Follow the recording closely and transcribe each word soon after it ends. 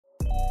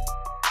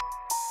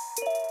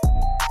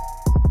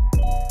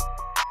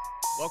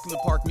Welcome to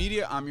Park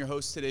Media. I'm your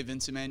host today,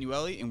 Vince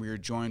Emanuele, and we are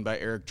joined by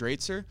Eric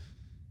Draitser,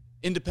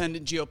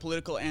 independent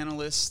geopolitical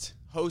analyst,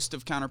 host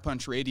of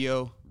Counterpunch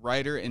Radio,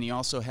 writer, and he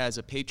also has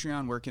a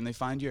Patreon. Where can they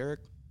find you, Eric?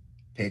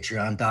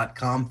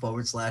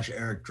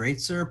 Patreon.com/Eric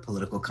Draitser,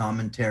 political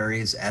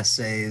commentaries,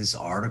 essays,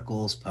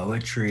 articles,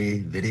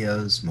 poetry,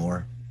 videos,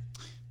 more.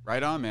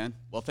 Right on, man.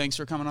 Well, thanks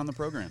for coming on the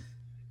program.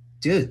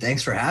 Dude,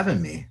 thanks for having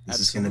me.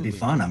 This is going to be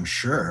fun, I'm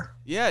sure.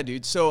 Yeah,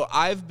 dude. So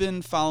I've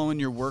been following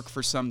your work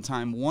for some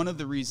time. One of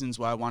the reasons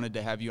why I wanted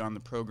to have you on the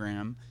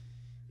program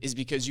is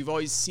because you've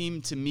always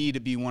seemed to me to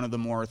be one of the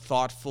more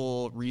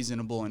thoughtful,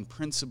 reasonable, and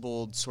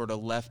principled sort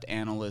of left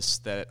analysts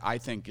that I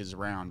think is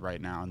around right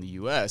now in the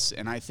U.S.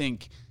 And I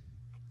think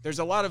there's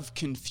a lot of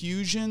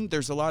confusion.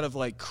 There's a lot of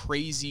like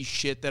crazy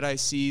shit that I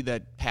see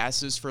that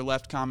passes for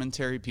left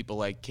commentary. People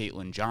like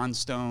Caitlin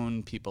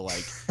Johnstone, people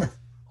like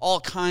all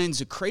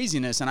kinds of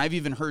craziness. And I've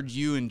even heard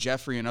you and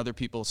Jeffrey and other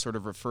people sort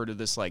of refer to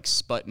this like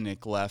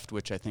Sputnik left,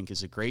 which I think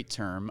is a great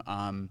term.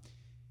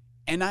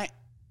 And I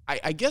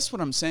guess what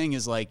I'm saying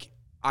is like,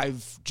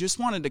 I've just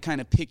wanted to kind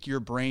of pick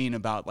your brain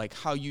about like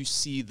how you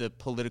see the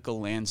political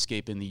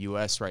landscape in the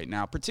U.S. right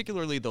now,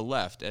 particularly the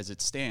left as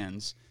it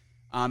stands,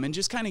 and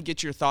just kind of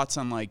get your thoughts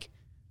on like,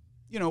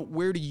 you know,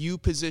 where do you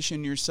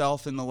position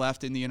yourself in the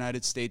left in the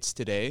United States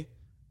today,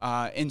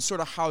 and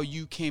sort of how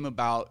you came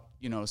about,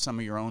 you know, some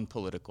of your own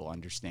political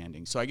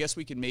understanding. So I guess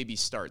we can maybe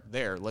start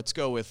there. Let's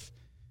go with,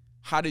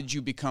 how did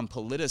you become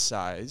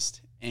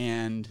politicized?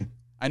 And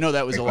I know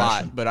that was great a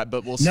question. Lot,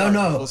 but we'll start,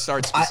 we'll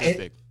start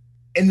specific.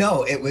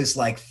 It was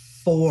like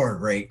 4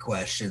 great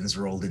questions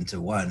rolled into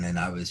one. And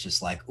I was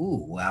just like,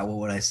 ooh, wow, what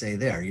would I say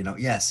there? You know,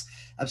 yes,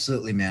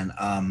 absolutely, man.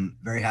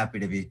 Very happy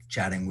to be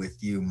chatting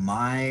with you.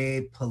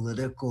 My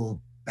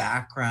political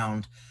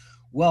background,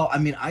 well, I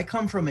mean, I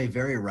come from a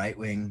very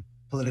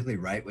politically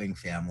right-wing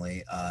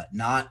family,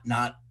 not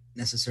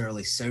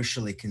necessarily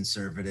socially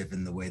conservative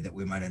in the way that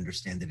we might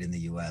understand it in the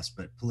U.S.,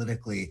 but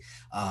politically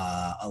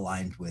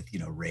aligned with, you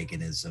know,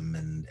 Reaganism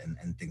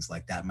and things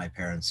like that. My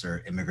parents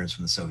are immigrants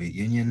from the Soviet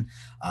Union.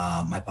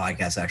 My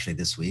podcast actually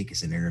this week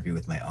is an interview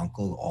with my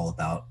uncle all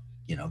about,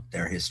 you know,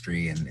 their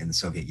history and in the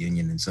Soviet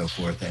Union and so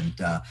forth. And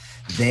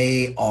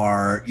they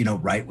are, you know,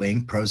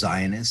 right-wing,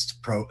 pro-Zionist,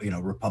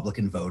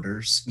 Republican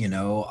voters. You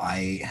know,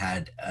 I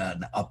had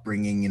an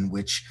upbringing in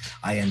which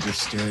I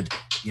understood,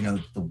 you know,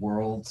 the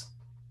world.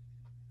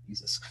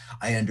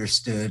 I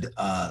understood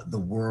the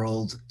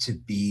world to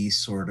be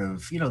sort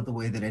of, you know, the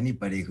way that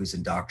anybody who's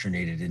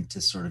indoctrinated into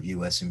sort of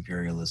U.S.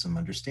 imperialism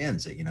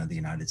understands it. You know, the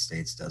United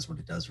States does what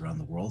it does around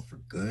the world for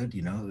good.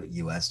 You know,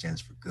 U.S.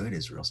 stands for good,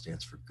 Israel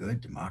stands for good,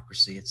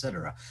 democracy,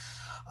 etc.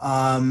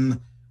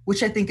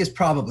 Which I think is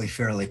probably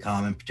fairly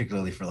common,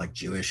 particularly for like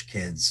Jewish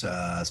kids,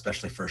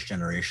 especially first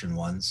generation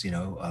ones, you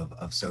know,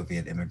 of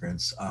Soviet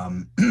immigrants.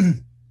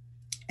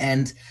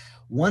 And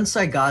once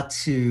I got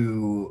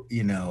to,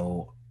 you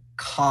know,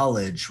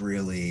 college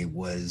really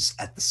was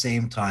at the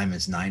same time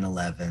as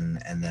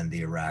 9/11 and then the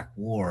Iraq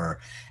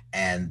War.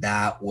 And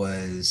that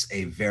was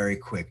a very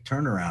quick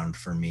turnaround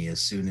for me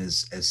as soon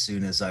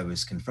as I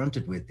was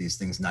confronted with these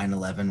things.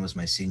 9/11 was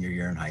my senior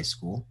year in high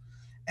school,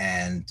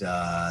 and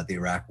the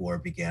Iraq War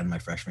began my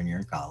freshman year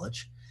in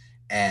college.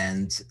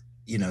 And,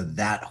 you know,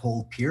 that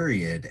whole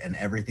period and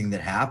everything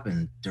that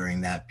happened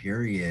during that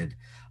period,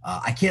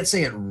 I can't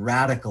say it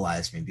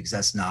radicalized me because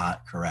that's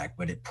not correct,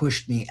 but it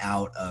pushed me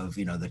out of,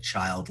 you know, the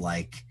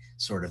childlike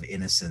sort of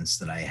innocence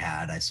that I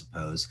had, I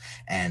suppose,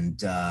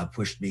 and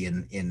pushed me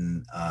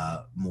in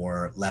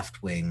more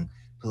left-wing,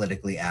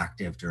 politically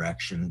active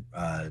direction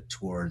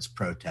towards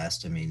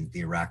protest. I mean,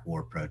 the Iraq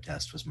War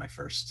protest was my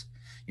first,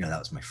 you know, that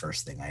was my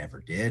first thing I ever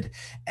did.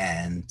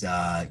 And,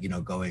 you know,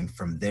 going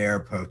from there,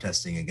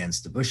 protesting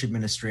against the Bush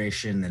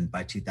administration. And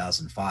by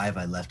 2005,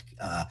 I left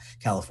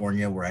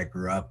California, where I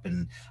grew up,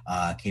 and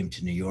came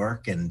to New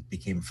York and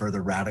became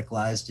further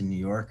radicalized in New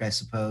York, I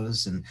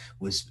suppose, and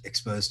was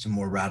exposed to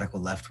more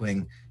radical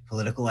left-wing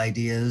political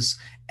ideas.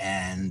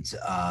 And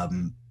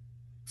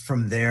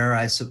from there,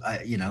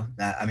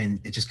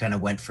 it just kind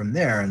of went from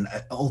there. And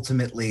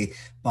ultimately,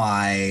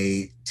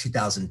 by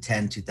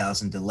 2010,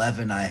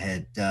 2011, I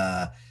had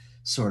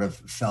sort of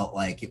felt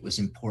like it was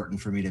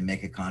important for me to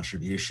make a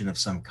contribution of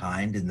some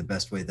kind in the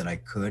best way that I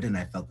could. And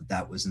I felt that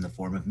that was in the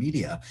form of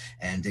media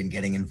and in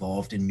getting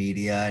involved in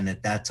media. And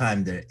at that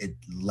time,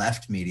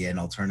 left media and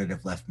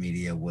alternative left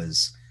media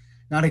was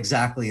not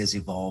exactly as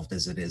evolved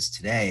as it is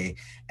today.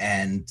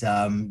 And,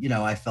 you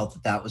know, I felt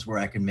that that was where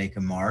I could make a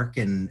mark,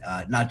 and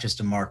not just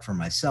a mark for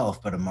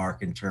myself, but a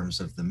mark in terms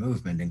of the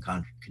movement and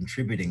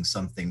contributing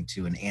something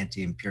to an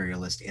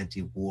anti-imperialist,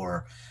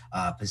 anti-war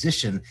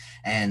position.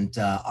 And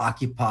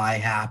Occupy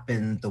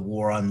happened, the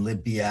war on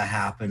Libya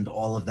happened,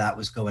 all of that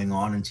was going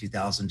on in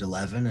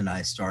 2011. And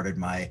I started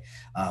my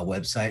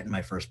website and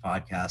my first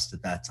podcast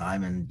at that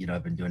time. And, you know,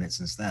 I've been doing it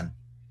since then.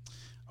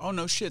 Oh,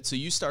 no shit. So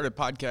you started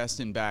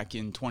podcasting back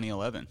in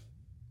 2011.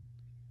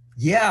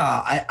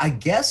 Yeah, I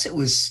guess it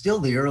was still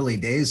the early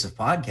days of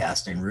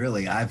podcasting.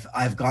 Really,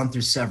 I've gone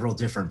through several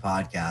different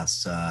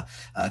podcasts.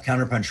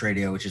 Counterpunch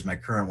Radio, which is my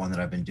current one that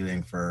I've been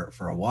doing for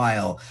a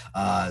while,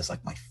 is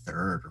like my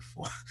third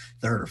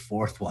or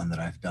fourth one that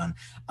I've done.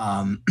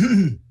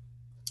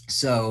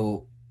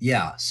 So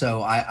yeah,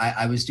 so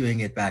I was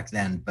doing it back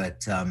then,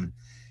 but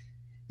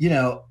you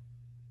know,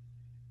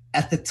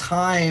 at the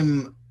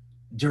time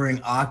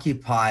during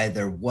Occupy,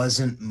 there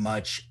wasn't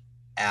much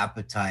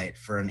appetite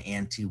for an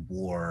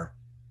anti-war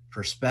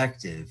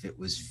perspective. It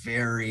was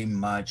very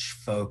much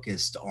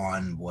focused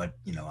on what,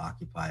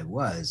 Occupy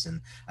was,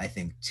 and I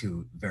think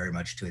to very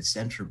much to its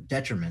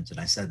detriment. And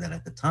I said that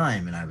at the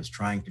time, and I was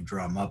trying to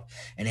drum up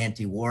an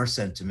anti-war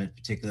sentiment,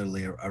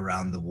 particularly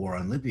around the war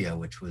on Libya,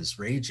 which was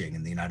raging,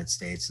 and the United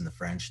States and the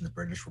French and the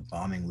British were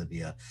bombing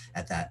Libya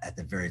at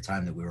the very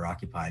time that we were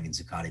occupying in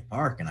Zuccotti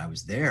Park. And I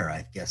was there.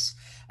 I guess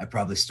I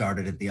probably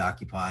started at the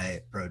Occupy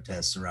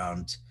protests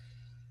around,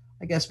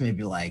 I guess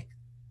maybe like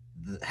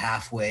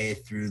halfway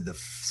through the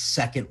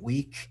second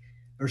week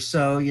or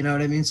so, you know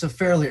what I mean? So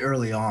fairly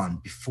early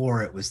on,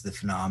 before it was the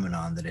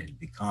phenomenon that it had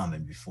become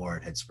and before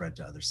it had spread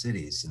to other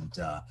cities. And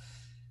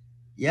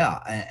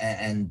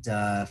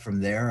from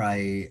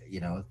there,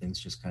 things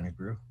just kind of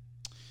grew.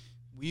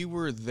 We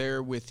were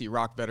there with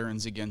Iraq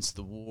Veterans Against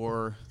the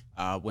War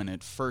when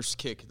it first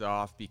kicked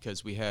off,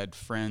 because we had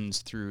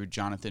friends through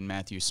Jonathan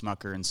Matthew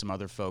Smucker and some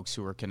other folks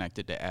who were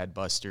connected to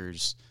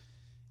Adbusters.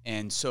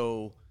 And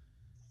so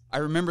I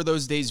remember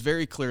those days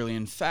very clearly.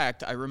 In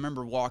fact, I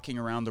remember walking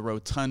around the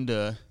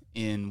rotunda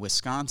in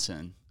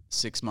Wisconsin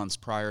 6 months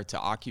prior to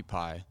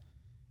Occupy,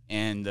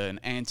 and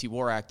an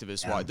anti-war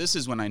activist walked. This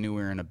is when I knew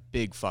we were in a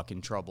big fucking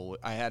trouble.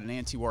 I had an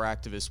anti-war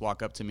activist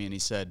walk up to me and he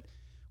said,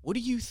 "What do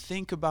you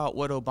think about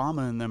what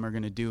Obama and them are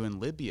going to do in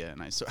Libya?"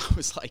 And I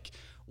was like,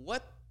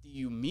 "What do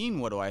you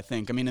mean, what do I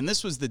think?" I mean, and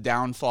this was the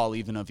downfall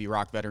even of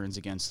Iraq Veterans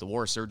Against the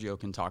War. Sergio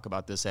can talk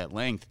about this at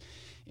length.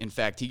 In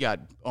fact, he got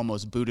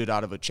almost booted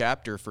out of a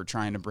chapter for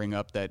trying to bring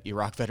up that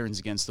Iraq Veterans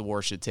Against the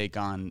War should take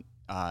on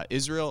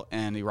Israel,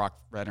 and Iraq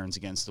Veterans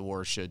Against the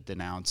War should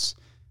denounce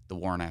the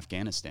war in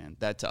Afghanistan.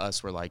 That to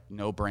us were like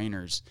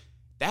no-brainers.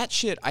 That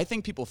shit, I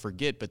think people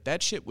forget, but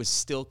that shit was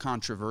still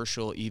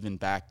controversial even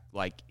back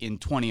like in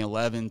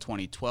 2011,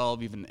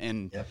 2012, even.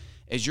 And yep.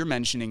 As you're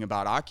mentioning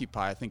about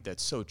Occupy, I think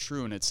that's so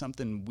true, and it's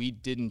something we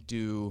didn't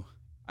do,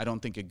 I don't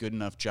think, a good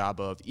enough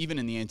job of, even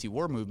in the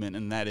anti-war movement,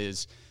 and that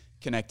is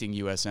connecting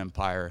U.S.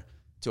 empire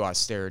to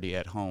austerity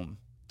at home.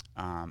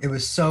 It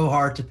was so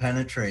hard to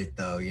penetrate,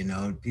 though.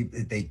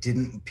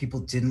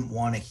 People didn't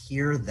want to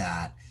hear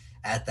that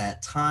at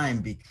that time,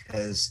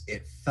 because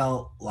it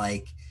felt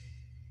like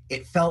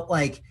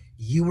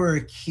you were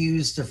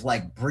accused of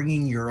like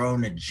bringing your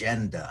own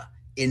agenda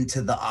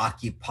into the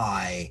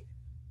Occupy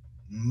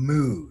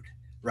mood,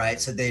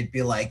 right? So they'd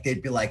be like,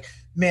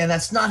 "Man,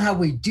 that's not how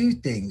we do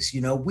things.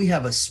 We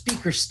have a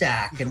speaker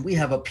stack and we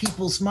have a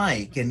people's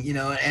mic." And,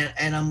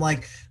 and I'm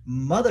like,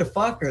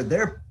 motherfucker,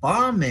 they're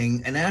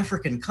bombing an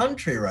African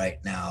country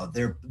right now.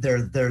 They're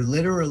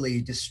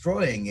literally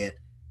destroying it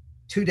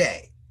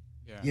today.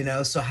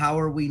 Yeah. So how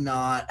are we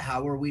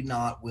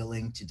not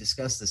willing to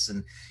discuss this?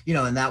 And,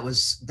 and that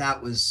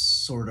was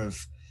sort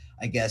of,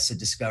 I guess, a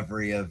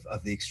discovery of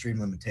the extreme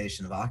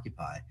limitation of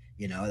Occupy.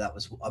 That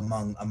was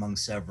among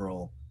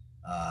several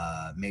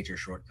major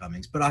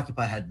shortcomings, but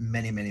Occupy had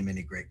many, many,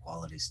 many great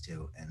qualities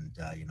too. And,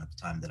 the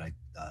time that I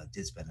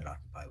did spend at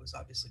Occupy was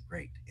obviously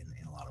great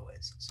in a lot of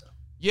ways. So.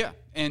 Yeah,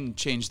 and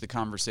changed the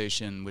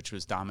conversation, which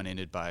was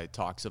dominated by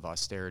talks of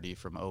austerity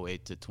from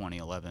 2008 to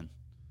 2011.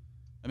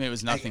 I mean, it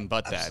was nothing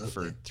but that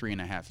for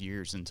 3.5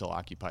 years until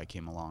Occupy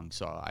came along.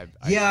 So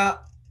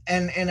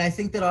and I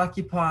think that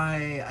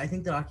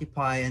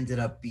Occupy ended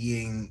up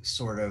being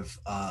sort of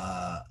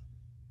a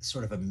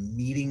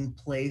meeting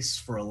place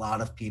for a lot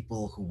of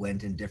people who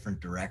went in different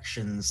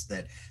directions,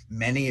 that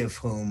many of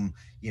whom,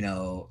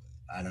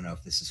 I don't know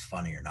if this is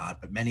funny or not,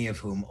 but many of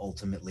whom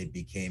ultimately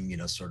became,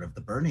 sort of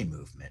the Bernie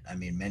movement. I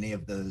mean, many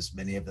of those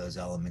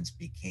elements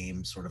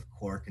became sort of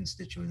core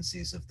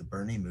constituencies of the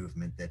Bernie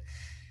movement, that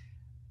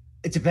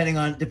depending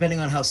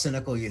on how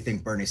cynical you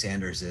think Bernie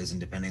Sanders is, and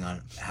depending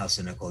on how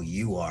cynical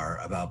you are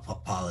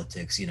about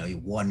politics,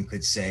 one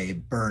could say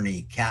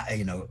Bernie,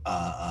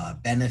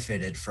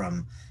 benefited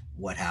from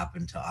what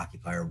happened to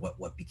Occupy, or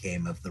what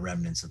became of the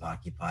remnants of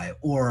Occupy,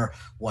 or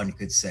one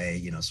could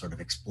say, sort of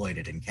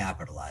exploited and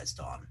capitalized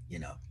on,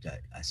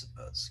 I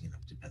suppose,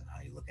 depending on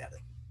how you look at it.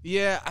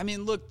 Yeah, I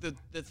mean, look,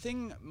 the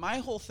thing, my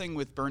whole thing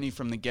with Bernie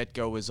from the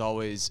get-go was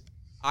always,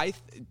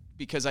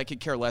 because I could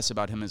care less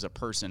about him as a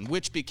person,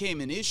 which became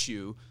an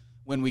issue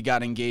when we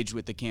got engaged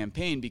with the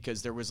campaign,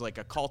 because there was like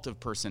a cult of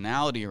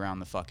personality around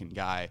the fucking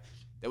guy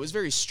that was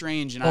very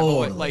strange. And I've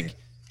always, like,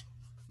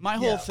 my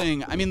whole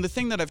thing, I mean, the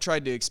thing that I've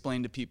tried to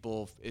explain to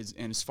people is,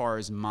 and as far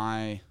as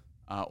my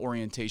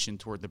orientation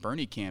toward the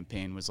Bernie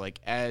campaign was, like,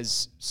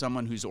 as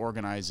someone who's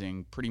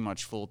organizing pretty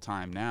much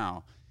full-time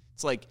now,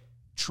 it's like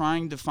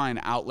trying to find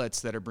outlets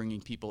that are bringing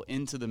people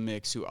into the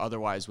mix who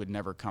otherwise would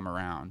never come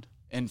around.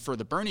 And for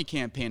the Bernie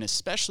campaign,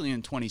 especially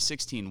in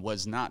 2016,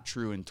 was not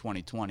true in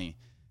 2020.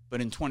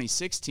 But in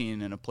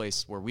 2016, in a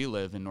place where we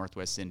live in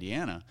Northwest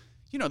Indiana,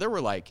 you know, there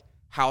were like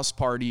house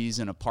parties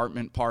and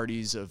apartment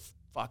parties of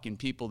fucking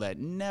people that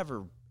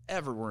never,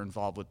 ever were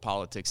involved with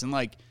politics. And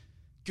like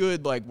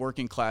good, like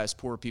working class,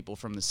 poor people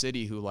from the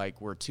city who like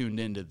were tuned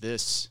into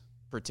this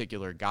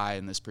particular guy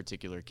in this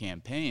particular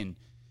campaign.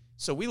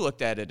 So we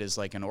looked at it as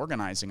like an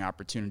organizing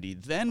opportunity.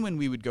 Then when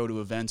we would go to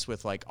events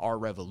with like Our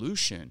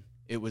Revolution,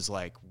 it was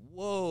like,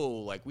 whoa,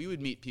 like we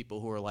would meet people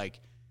who are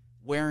like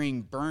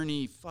wearing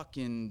Bernie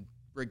fucking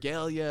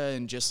regalia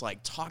and just like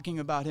talking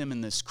about him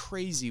in this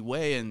crazy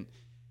way. And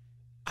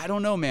I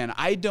don't know, man.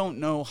 I don't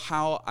know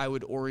how I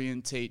would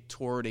orientate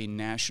toward a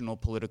national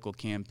political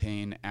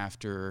campaign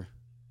after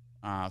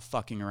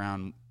fucking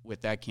around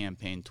with that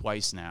campaign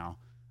twice now.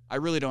 I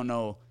really don't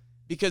know,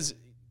 because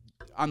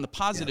on the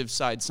positive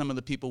side, some of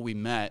the people we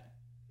met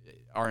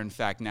are in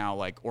fact now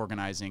like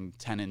organizing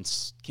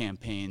tenants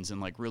campaigns and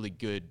like really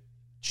good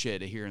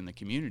shit here in the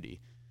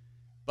community.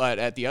 But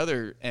at the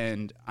other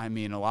end, I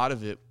mean, a lot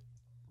of it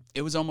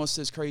was almost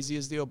as crazy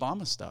as the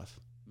Obama stuff.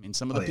 I mean,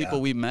 some of the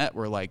people we met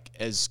were like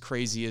as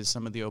crazy as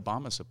some of the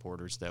Obama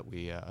supporters that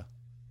we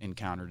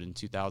encountered in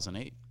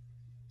 2008.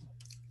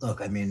 Look,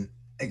 I mean,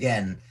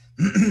 again,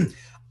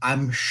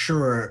 I'm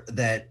sure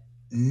that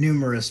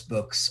numerous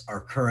books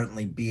are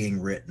currently being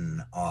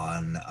written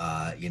on,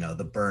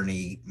 the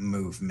Bernie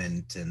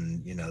movement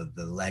and,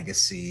 the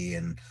legacy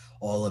and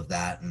all of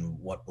that and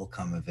what will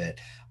come of it.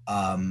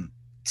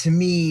 To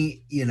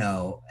me,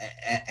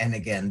 and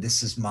again,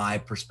 this is my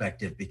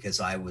perspective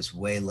because I was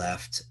way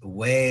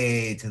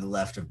to the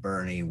left of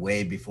Bernie,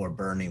 way before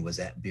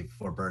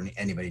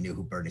anybody knew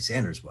who Bernie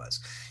Sanders was.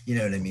 You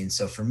know what I mean?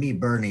 So for me,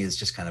 Bernie is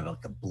just kind of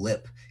like a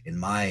blip in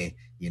my,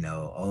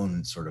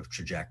 own sort of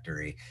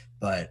trajectory.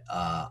 But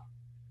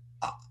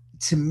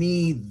to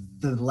me,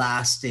 the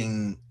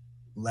lasting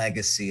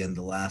legacy and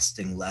the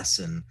lasting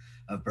lesson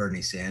of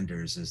Bernie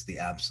Sanders is the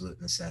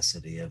absolute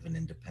necessity of an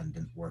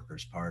independent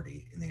workers'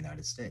 party in the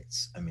United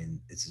States. I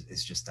mean,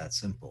 it's just that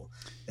simple.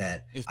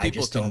 That if people I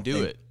just can don't do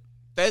think, it.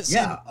 That's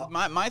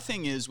my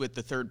thing is with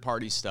the third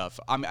party stuff.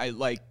 I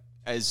like,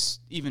 as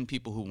even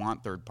people who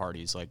want third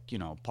parties, like,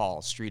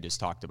 Paul Street has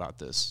talked about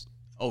this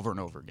over and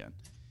over again.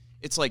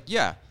 It's like,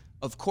 yeah,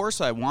 of course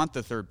I want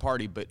the third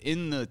party, but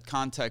in the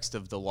context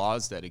of the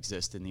laws that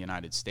exist in the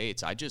United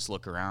States, I just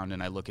look around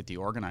and I look at the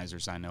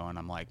organizers I know and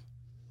I'm like,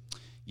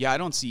 yeah, I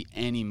don't see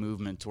any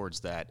movement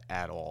towards that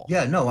at all.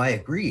 Yeah, no, I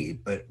agree.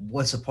 But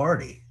what's a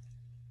party?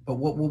 But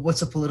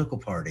what's a political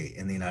party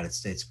in the United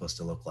States supposed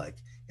to look like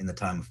in the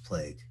time of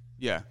plague?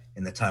 Yeah.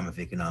 In the time of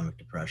economic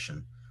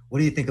depression? What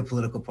do you think a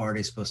political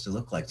party is supposed to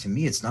look like? To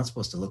me, it's not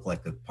supposed to look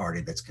like a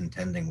party that's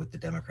contending with the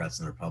Democrats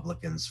and the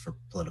Republicans for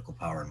political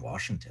power in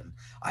Washington.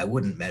 I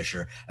wouldn't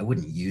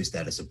use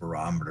that as a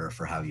barometer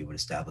for how you would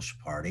establish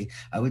a party.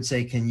 I would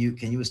say, can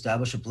you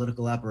establish a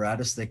political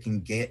apparatus that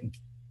can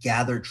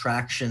gather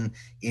traction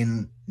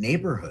in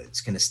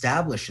neighborhoods, can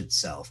establish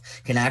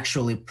itself, can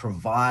actually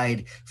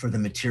provide for the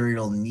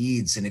material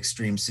needs in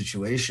extreme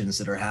situations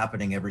that are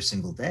happening every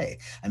single day.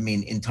 I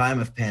mean, in time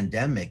of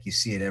pandemic, you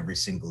see it every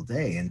single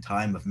day. In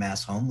time of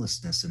mass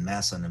homelessness and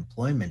mass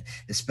unemployment,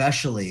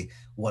 especially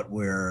what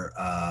we're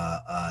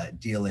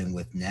dealing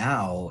with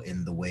now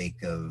in the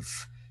wake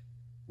of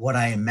what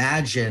I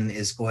imagine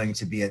is going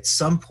to be at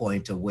some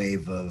point a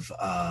wave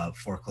of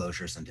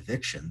foreclosures and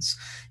evictions,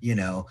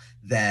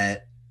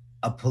 that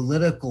a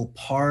political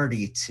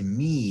party to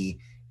me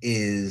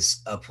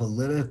is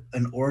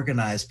an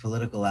organized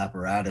political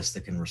apparatus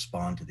that can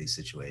respond to these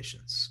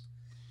situations.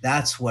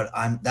 That's what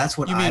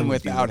you mean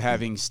without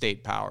having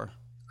state power.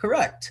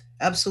 Correct.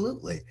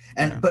 Absolutely.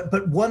 And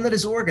but one that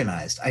is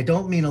organized. I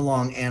don't mean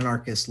along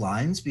anarchist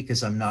lines,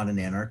 because I'm not an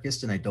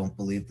anarchist and I don't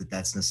believe that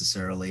that's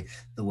necessarily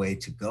the way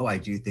to go. I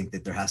do think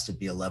that there has to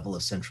be a level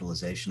of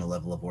centralization, a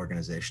level of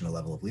organization, a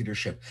level of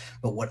leadership.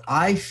 But what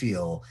I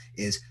feel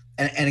is,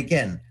 and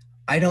again,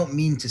 I don't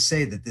mean to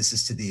say that this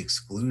is to the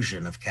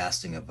exclusion of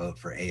casting a vote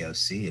for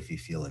AOC if you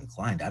feel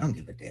inclined. I don't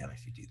give a damn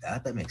if you do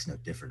that. That makes no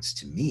difference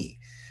to me.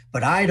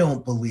 But I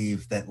don't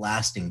believe that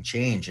lasting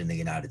change in the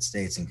United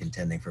States and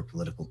contending for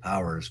political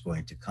power is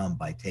going to come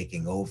by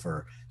taking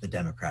over the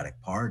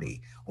Democratic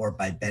Party or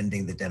by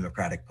bending the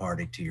Democratic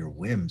Party to your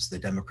whims. The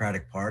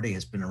Democratic Party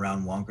has been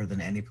around longer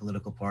than any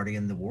political party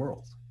in the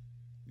world.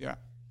 Yeah.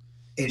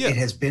 It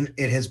has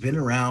been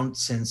around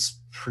since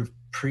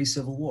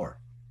pre-Civil War.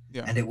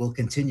 Yeah. And it will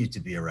continue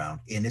to be around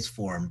in its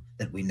form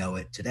that we know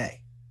it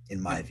today,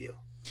 in my view.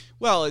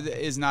 Well, it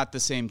is not the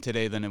same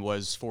today than it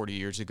was 40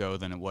 years ago,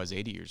 than it was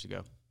 80 years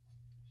ago.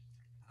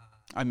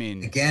 I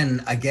mean,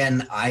 again,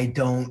 I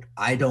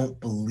don't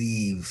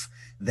believe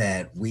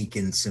that we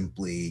can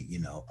simply,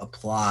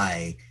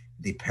 apply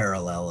the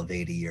parallel of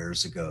 80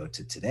 years ago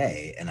to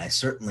today. And I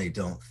certainly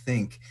don't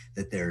think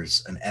that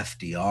there's an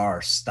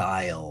FDR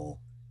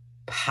style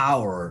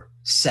power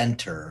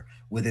center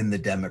within the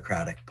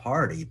Democratic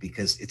Party,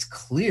 because it's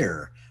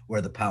clear where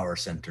the power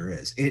center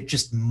is. It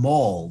just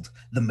mauled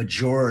the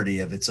majority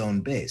of its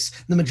own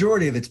base. The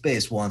majority of its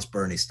base wants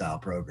Bernie-style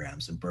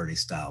programs and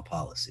Bernie-style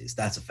policies.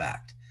 That's a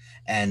fact.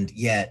 And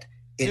yet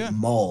it Yeah.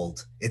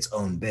 mauled its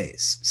own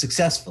base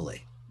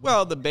successfully.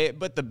 Well,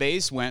 but the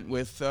base went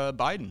with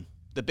Biden.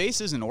 The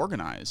base isn't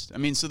organized. I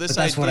mean, so But this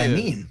that's what I idea,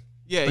 mean.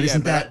 yeah, But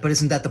yeah,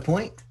 isn't that the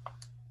point?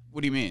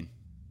 what do you mean?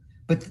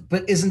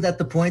 But isn't that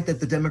the point, that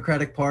the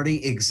Democratic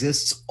Party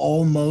exists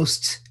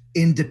almost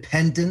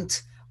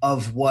independent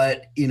of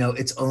what,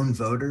 its own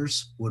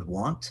voters would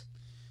want?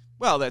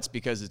 Well, that's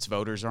because its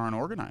voters aren't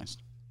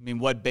organized. I mean,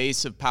 what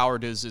base of power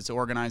does its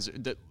organizer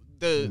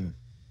the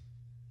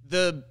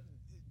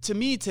to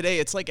me today,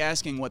 it's like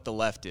asking what the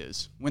left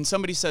is. When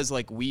somebody says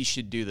like we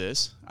should do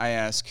this, I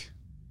ask,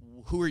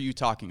 who are you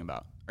talking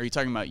about? Are you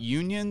talking about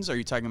unions? Are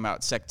you talking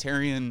about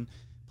sectarian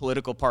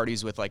political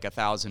parties with like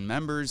 1,000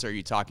 members? Are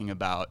you talking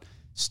about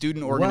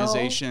student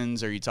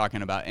organizations? Are you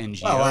talking about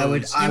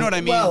NGOs? You know what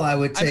I mean? Well, I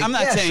would take. I'm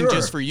not yeah, saying sure.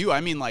 just for you.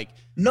 I mean like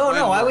No,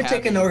 I would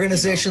take an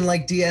organization you know,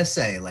 like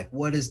DSA. Like,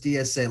 what is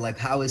DSA? Like,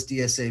 how is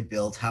DSA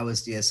built? How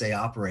is DSA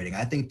operating?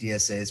 I think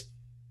DSA is,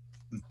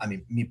 I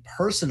mean, me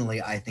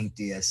personally, I think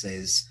DSA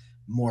is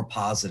more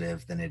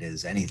positive than it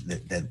is than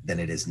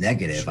it is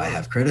negative. Sure. I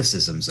have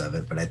criticisms of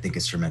it, but I think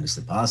it's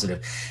tremendously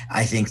positive.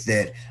 I think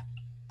that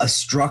a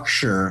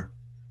structure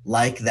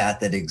like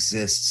that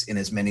exists in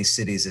as many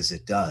cities as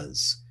it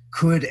does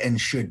could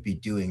and should be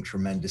doing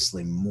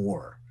tremendously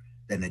more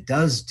than it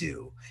does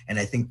do. And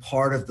I think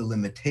part of the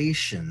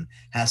limitation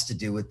has to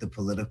do with the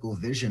political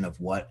vision of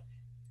what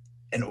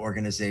an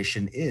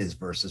organization is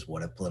versus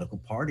what a political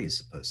party is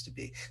supposed to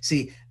be.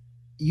 See,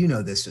 you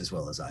know this as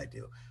well as I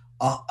do.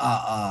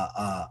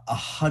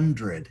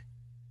 100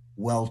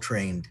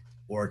 well-trained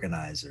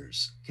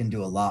organizers can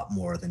do a lot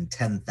more than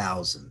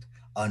 10,000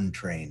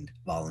 untrained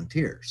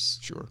volunteers.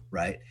 Sure.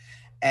 Right.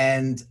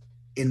 And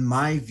in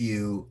my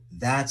view,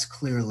 that's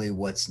clearly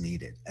what's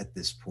needed at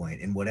this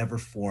point, in whatever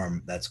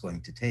form that's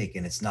going to take.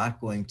 And it's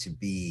not going to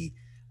be,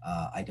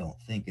 I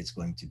don't think it's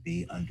going to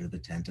be under the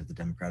tent of the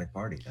Democratic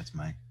Party. That's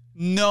my.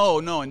 No,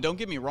 and don't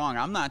get me wrong.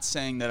 I'm not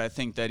saying that I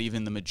think that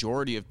even the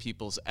majority of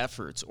people's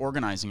efforts,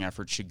 organizing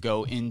efforts, should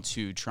go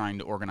into trying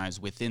to organize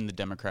within the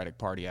Democratic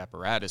Party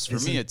apparatus. For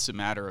me, it's a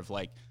matter of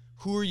like,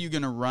 who are you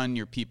going to run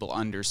your people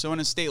under? So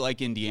in a state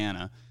like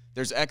Indiana,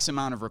 there's X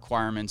amount of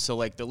requirements. So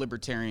like the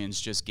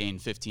Libertarians just gained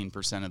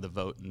 15% of the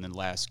vote in the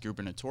last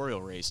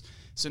gubernatorial race.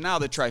 So now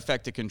the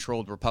trifecta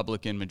controlled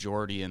Republican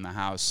majority in the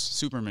House,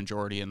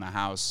 supermajority in the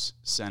House,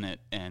 Senate,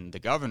 and the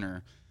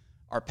governor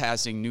are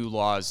passing new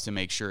laws to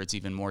make sure it's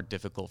even more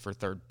difficult for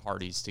third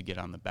parties to get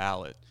on the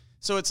ballot.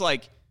 So it's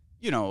like,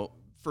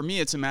 for me,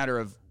 it's a matter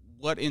of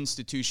what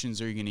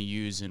institutions are you going to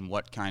use in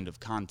what kind of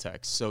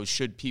context. So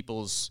should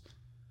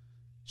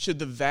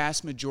the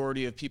vast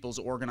majority of people's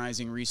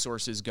organizing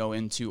resources go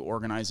into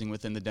organizing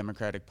within the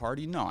Democratic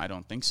Party? No, I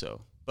don't think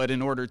so. But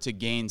in order to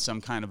gain some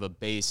kind of a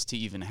base to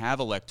even have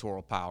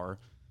electoral power,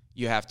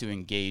 you have to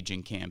engage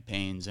in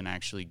campaigns and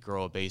actually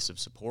grow a base of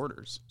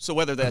supporters. So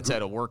whether that's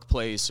at a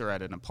workplace or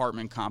at an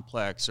apartment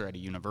complex or at a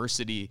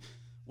university,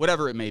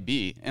 whatever it may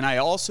be. And I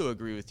also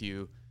agree with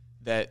you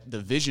that the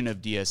vision of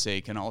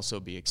DSA can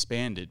also be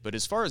expanded. But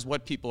as far as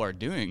what people are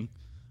doing,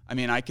 I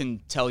mean, I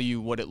can tell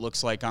you what it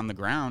looks like on the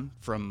ground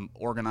from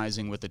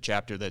organizing with a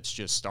chapter that's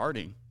just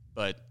starting.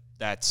 But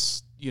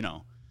that's,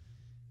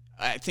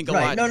 I think a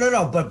lot.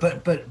 No.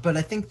 But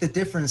I think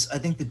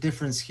the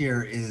difference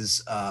here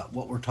is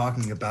what we're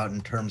talking about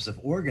in terms of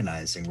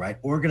organizing, right?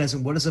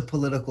 Organizing. What is a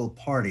political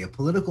party? A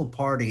political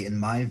party, in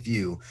my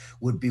view,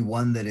 would be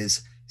one that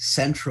is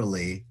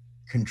centrally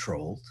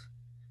controlled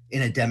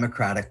in a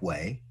democratic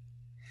way,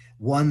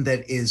 one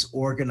that is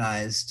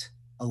organized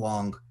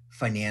along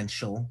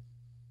financial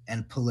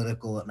and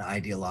political and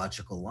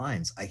ideological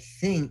lines. I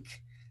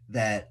think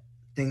that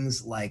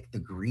things like the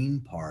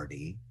Green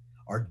Party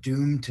are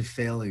doomed to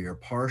failure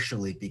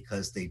partially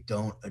because they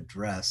don't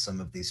address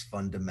some of these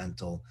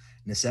fundamental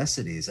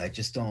necessities. I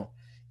just don't,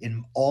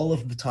 in all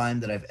of the time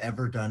that I've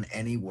ever done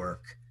any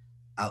work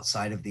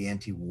outside of the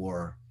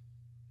anti-war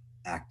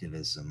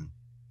activism,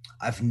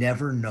 I've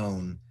never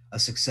known a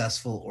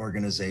successful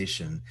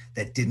organization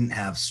that didn't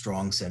have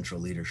strong central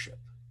leadership.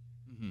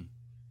 Mm-hmm.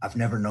 I've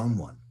never known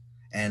one.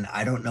 And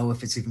I don't know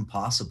if it's even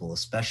possible,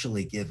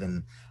 especially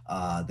given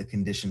the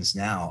conditions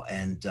now.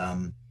 And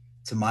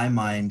to my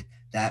mind,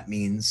 that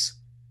means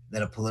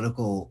that a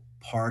political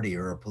party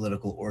or a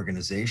political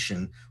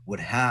organization would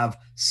have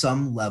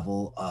some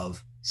level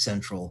of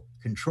central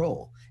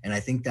control. And I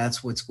think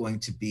that's what's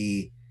going to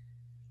be,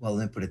 well,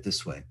 let me put it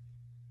this way.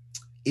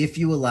 If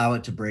you allow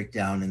it to break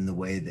down in the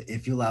way that,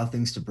 if you allow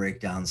things to break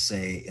down,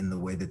 say, in the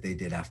way that they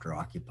did after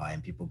Occupy,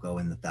 and people go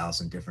in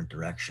 1,000 different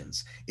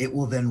directions, it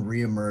will then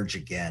reemerge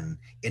again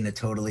in a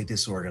totally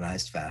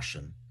disorganized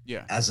fashion.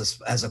 Yeah.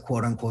 As a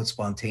quote unquote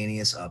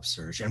spontaneous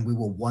upsurge. And we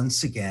will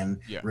once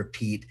again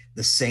repeat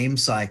the same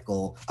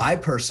cycle. I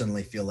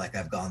personally feel like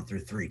I've gone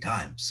through 3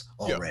 times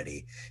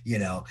already,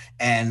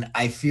 and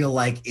I feel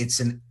like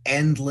it's an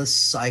endless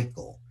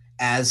cycle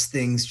as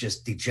things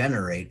just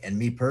degenerate. And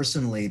me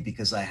personally,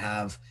 because I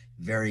have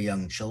very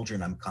young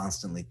children, I'm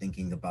constantly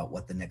thinking about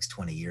what the next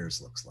 20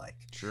 years looks like.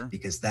 Sure.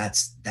 Because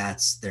that's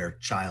their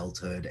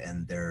childhood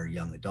and their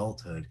young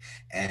adulthood.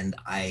 And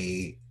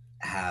I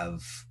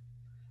have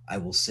I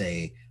will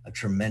say, a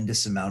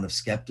tremendous amount of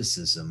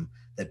skepticism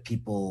that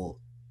people,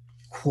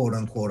 quote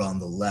unquote, on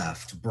the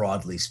left,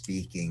 broadly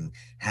speaking,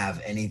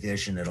 have any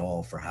vision at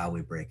all for how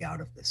we break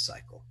out of this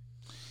cycle.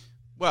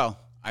 Well,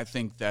 I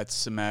think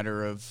that's a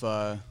matter of.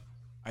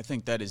 I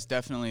think that is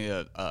definitely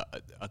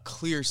a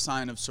clear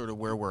sign of sort of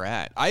where we're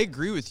at. I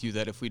agree with you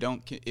that if we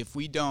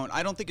don't,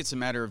 I don't think it's a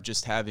matter of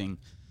just having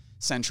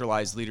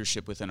centralized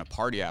leadership within a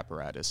party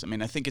apparatus. I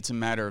mean, I think it's a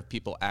matter of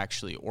people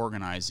actually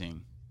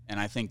organizing, and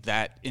I think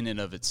that in and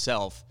of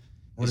itself.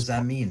 What does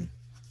that mean?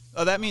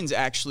 Oh, that means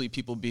actually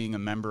people being a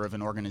member of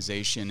an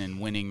organization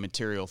and winning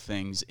material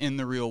things in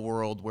the real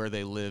world where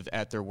they live,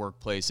 at their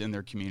workplace, in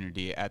their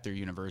community, at their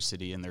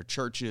university, in their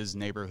churches,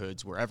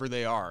 neighborhoods, wherever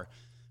they are.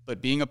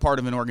 But being a part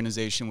of an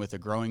organization with a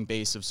growing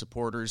base of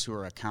supporters who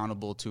are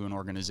accountable to an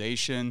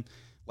organization,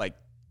 like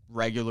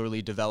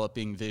regularly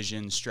developing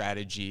vision,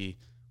 strategy,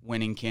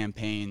 winning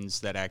campaigns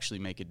that actually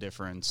make a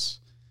difference.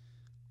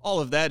 All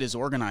of that is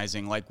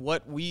organizing. Like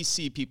what we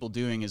see people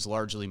doing is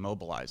largely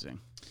mobilizing.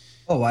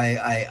 Oh,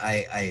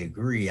 I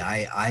agree.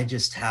 I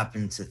just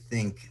happen to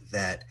think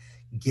that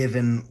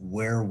given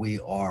where we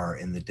are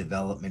in the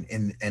development,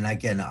 and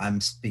again,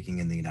 I'm speaking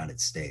in the United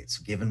States,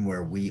 given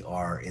where we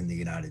are in the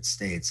United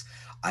States,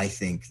 I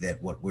think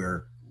that what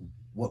we're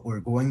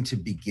going to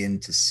begin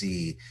to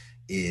see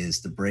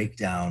is the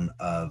breakdown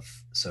of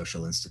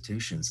social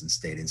institutions and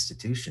state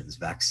institutions.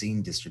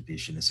 Vaccine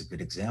distribution is a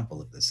good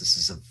example of this. This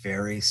is a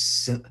very,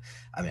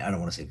 I mean, I don't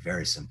want to say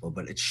very simple,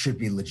 but it should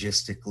be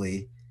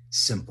logistically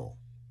simple.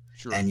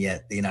 Sure. And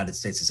yet the United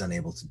States is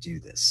unable to do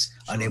this,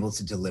 sure, unable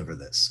to deliver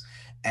this.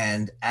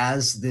 And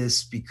as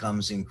this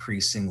becomes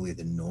increasingly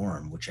the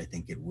norm, which I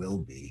think it will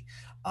be,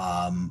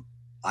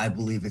 I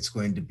believe it's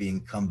going to be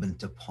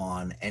incumbent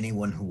upon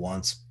anyone who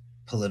wants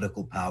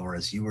political power,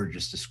 as you were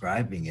just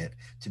describing it,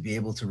 to be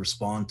able to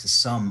respond to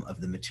some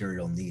of the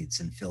material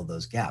needs and fill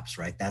those gaps,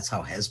 right? That's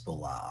how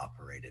Hezbollah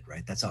operated,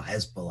 right? That's how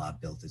Hezbollah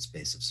built its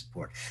base of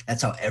support.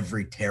 That's how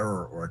every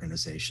terror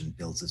organization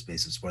builds its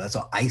base of support. That's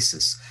how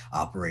ISIS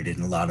operated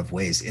in a lot of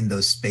ways, in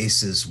those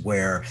spaces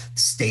where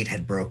the state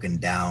had broken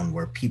down,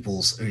 where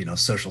people's,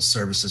 social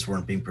services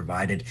weren't being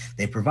provided.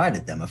 They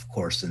provided them, of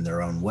course, in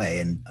their own way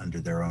and under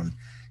their own,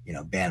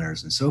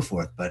 banners and so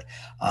forth. But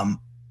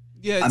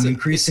yeah, it's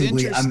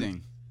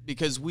interesting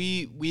because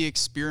we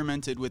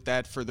experimented with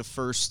that for the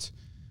first,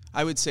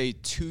 I would say,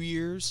 2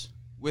 years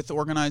with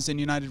organized and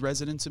united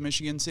residents in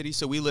Michigan City.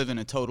 So we live in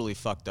a totally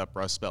fucked up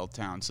Rust Belt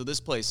town. So this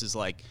place is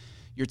like,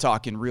 you're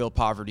talking real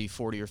poverty,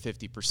 40 or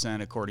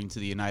 50%, according to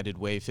the United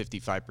Way.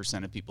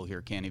 55% of people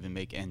here can't even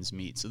make ends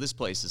meet. So this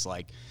place is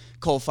like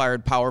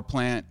coal-fired power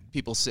plant,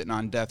 people sitting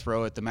on death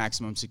row at the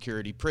maximum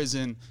security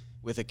prison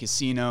with a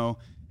casino,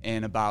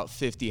 and about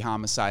 50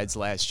 homicides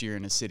last year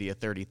in a city of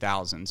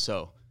 30,000.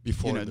 So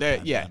before the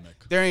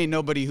pandemic. There ain't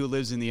nobody who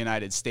lives in the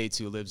United States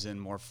who lives in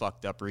more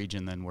fucked up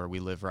region than where we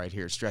live right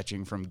here,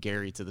 stretching from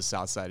Gary to the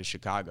south side of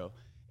Chicago.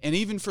 And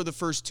even for the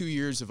first 2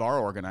 years of our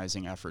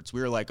organizing efforts,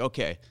 we were like,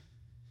 okay,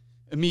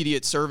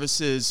 immediate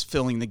services,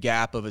 filling the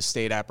gap of a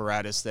state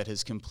apparatus that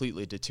has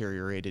completely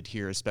deteriorated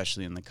here,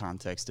 especially in the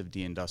context of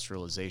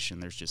deindustrialization.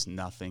 There's just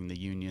nothing. The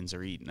unions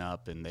are eaten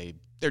up, and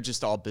they're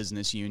just all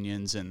business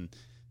unions, and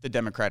the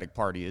Democratic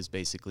Party is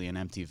basically an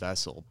empty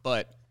vessel.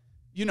 But,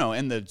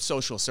 and the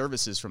social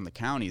services from the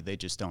county, they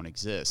just don't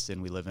exist.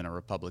 And we live in a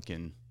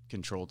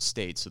Republican-controlled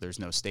state, so there's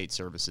no state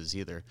services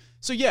either.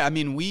 So, yeah, I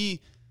mean, we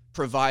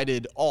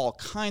provided all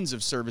kinds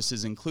of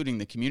services, including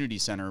the community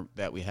center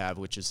that we have,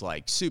 which is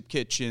like soup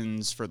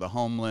kitchens for the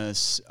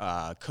homeless,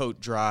 coat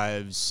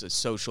drives,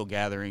 social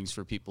gatherings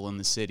for people in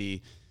the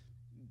city.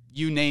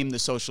 You name the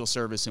social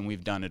service, and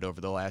we've done it over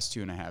the last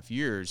 2.5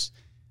 years.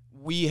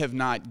 We have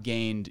not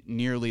gained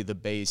nearly the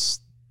base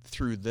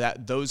through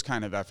those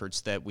kind of efforts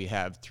that we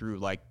have through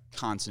like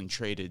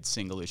concentrated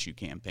single issue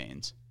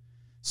campaigns.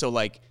 So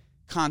like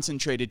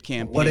concentrated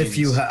campaigns. What if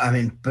you?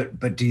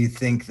 But do you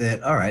think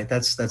that? All right,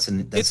 that's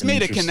it's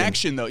made a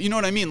connection though. You know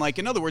what I mean? Like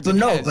in other words, it's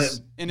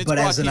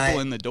brought people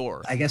in the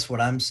door. I guess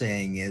what I'm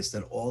saying is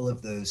that all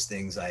of those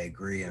things I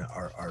agree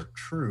are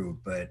true,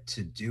 but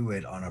to do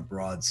it on a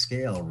broad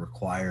scale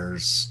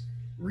requires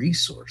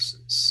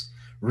resources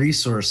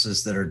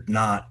that are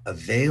not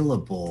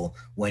available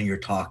when you're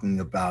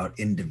talking about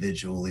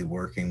individually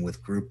working with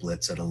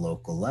grouplets at a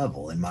local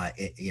level. In my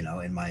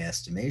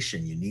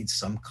estimation, you need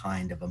some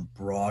kind of a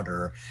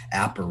broader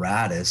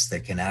apparatus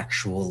that can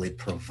actually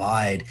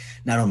provide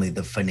not only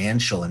the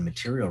financial and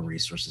material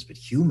resources, but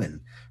human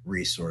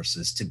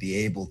resources to be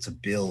able to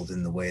build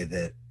in the way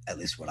that, at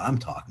least what I'm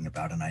talking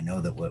about, and I know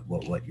that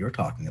what you're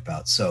talking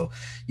about. So,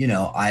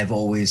 I've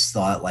always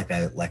thought, like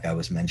I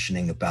was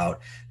mentioning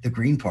about the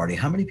Green Party,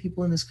 how many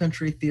people in this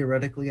country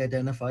theoretically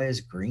identify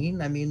as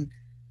green? I mean,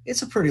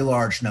 it's a pretty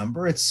large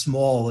number. It's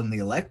small in the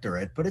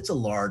electorate, but it's a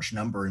large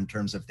number in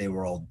terms of they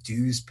were all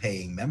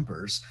dues-paying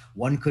members.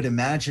 One could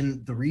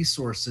imagine the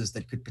resources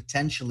that could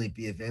potentially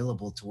be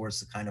available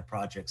towards the kind of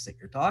projects that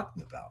you're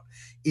talking about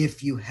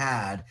if you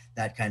had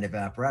that kind of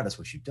apparatus,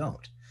 which you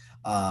don't.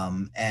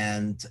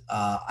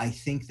 I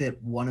think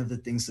that one of the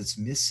things that's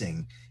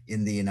missing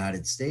in the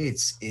United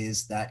States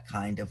is that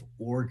kind of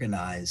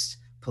organized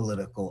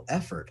political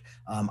effort.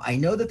 I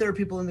know that there are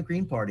people in the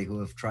Green Party who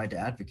have tried to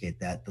advocate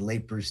that. The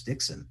late Bruce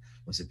Dixon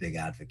was a big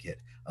advocate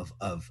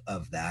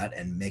of that,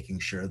 and making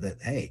sure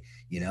that, hey,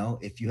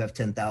 if you have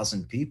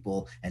 10,000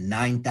 people and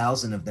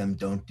 9,000 of them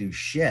don't do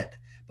shit,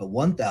 but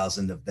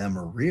 1,000 of them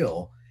are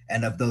real,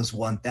 and of those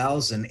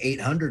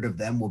 1,800 of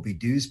them will be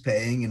dues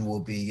paying and will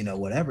be,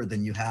 whatever,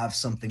 then you have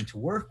something to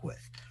work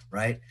with,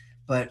 right?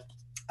 But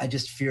I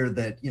just fear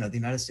that, the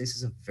United States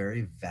is a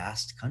very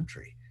vast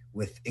country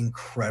with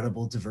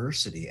incredible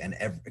diversity, and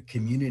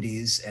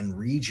communities and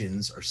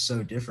regions are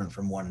so different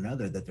from one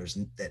another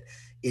that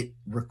it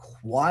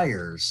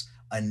requires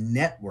a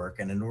network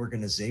and an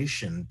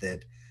organization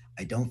that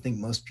I don't think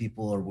most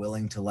people are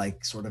willing to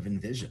sort of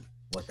envision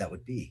what that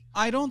would be.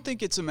 I don't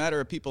think it's a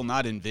matter of people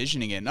not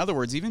envisioning it. In other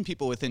words, even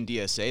people within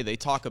DSA, they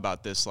talk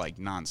about this like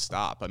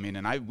nonstop. I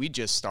mean, we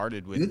just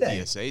started with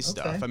DSA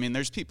stuff. Okay. I mean,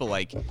 there's people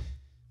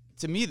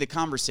to me, the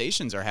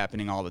conversations are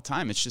happening all the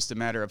time. It's just a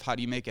matter of how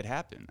do you make it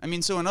happen? I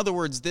mean, so in other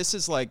words, this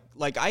is like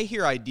I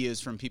hear ideas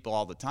from people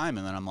all the time,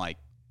 and then I'm like,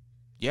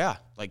 yeah,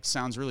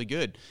 sounds really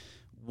good.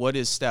 What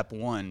is step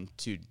one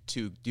to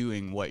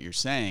doing what you're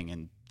saying?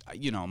 And,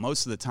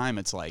 most of the time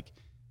it's like,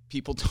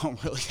 people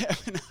don't really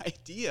have an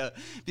idea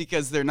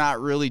because they're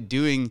not really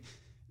doing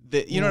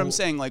the, know what I'm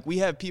saying? Like, we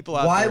have people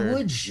out there. Why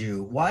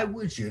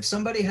would you? If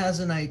somebody has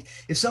an idea,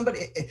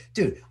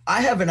 dude,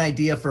 I have an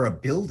idea for a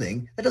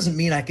building. That doesn't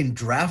mean I can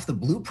draft the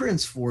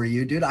blueprints for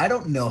you, dude. I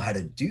don't know how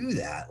to do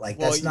that.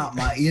 That's not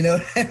my,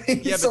 what I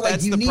mean? Yeah, but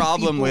that's the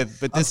problem with,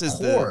 this is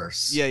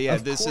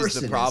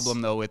the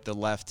problem though with the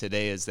left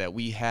today, is that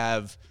we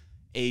have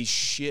a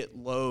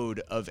shitload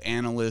of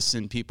analysts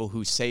and people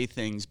who say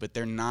things, but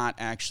they're not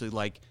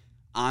actually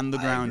on the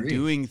ground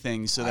doing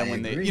things, so that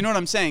when they, you know what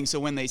I'm saying? So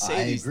when they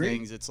say these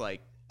things, it's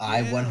like,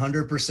 I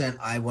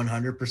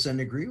 100%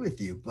 agree with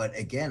you. But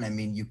again, I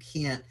mean, you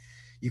can't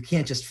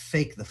just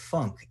fake the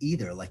funk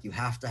either. You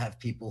have to have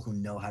people who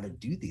know how to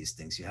do these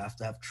things. You have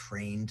to have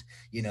trained,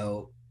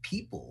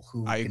 people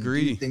who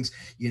do things,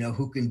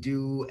 who can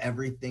do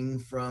everything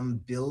from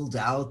build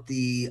out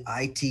the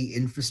IT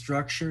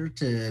infrastructure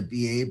to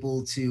be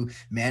able to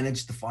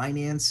manage the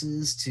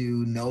finances,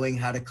 to knowing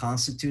how to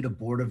constitute a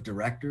board of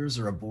directors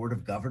or a board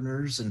of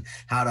governors, and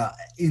how to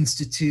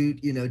institute,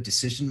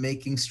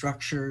 decision-making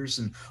structures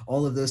and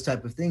all of those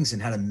type of things,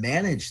 and how to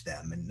manage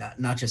them, and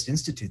not just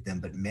institute them,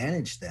 but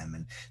manage them.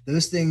 And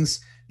those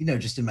things,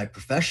 just in my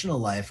professional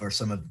life, are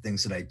some of the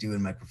things that I do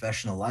in my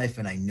professional life.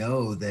 And I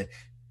know that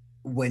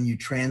when you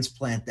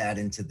transplant that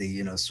into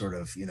the,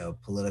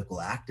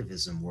 political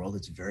activism world,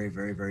 it's very,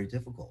 very, very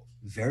difficult.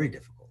 Very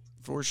difficult.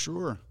 For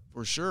sure.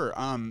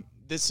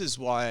 This is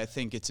why I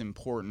think it's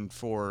important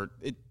for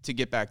it to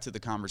get back to the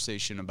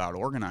conversation about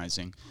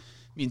organizing.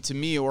 I mean, to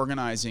me,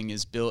 organizing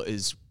is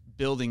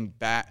building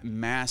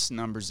mass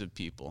numbers of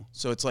people.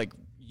 So it's like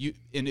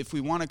and if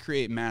we want to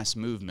create mass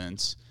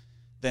movements,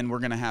 then we're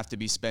going to have to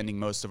be spending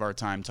most of our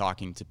time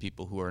talking to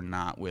people who are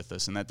not with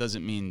us. And that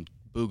doesn't mean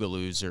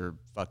Boogaloos or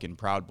fucking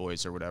Proud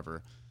Boys or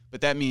whatever, but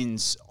that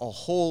means a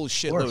whole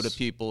shitload of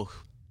people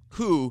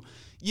who,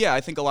 I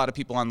think a lot of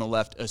people on the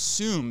left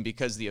assume,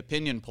 because the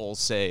opinion polls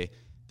say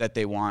that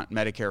they want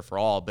Medicare for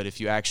all, but if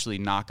you actually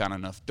knock on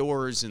enough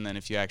doors, and then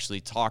if you actually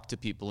talk to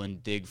people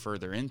and dig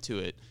further into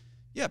it,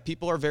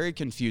 people are very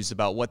confused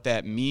about what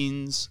that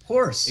means. Of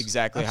course.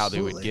 Exactly. Absolutely.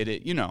 How they would get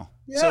it, Yeah,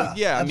 so,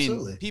 I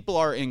absolutely. mean, people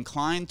are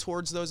inclined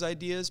towards those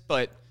ideas,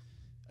 but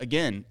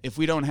again, if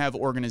we don't have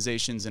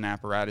organizations and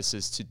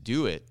apparatuses to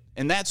do it,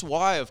 and that's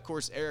why, of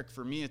course, Eric,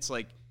 for me, it's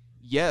like,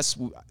 yes,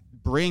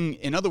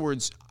 in other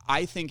words,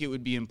 I think it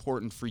would be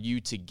important for you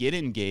to get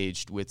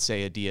engaged with,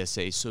 say, a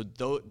DSA, so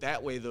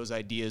that way those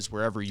ideas,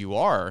 wherever you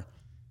are,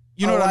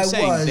 you know what I'm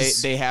saying?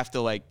 They have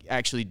to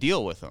actually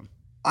deal with them.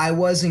 I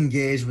was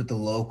engaged with the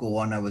local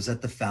one. I was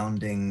at the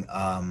founding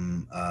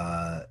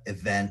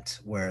event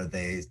where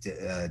they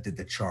did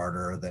the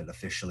charter that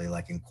officially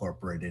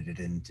incorporated it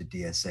into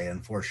DSA.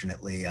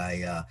 Unfortunately,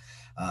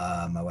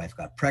 my wife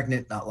got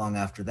pregnant not long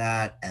after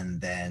that,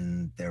 and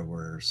then there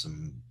were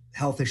some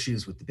health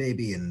issues with the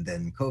baby, and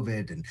then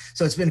COVID, and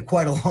so it's been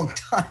quite a long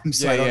time.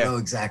 So I don't know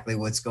exactly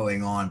what's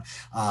going on,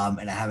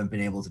 and I haven't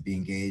been able to be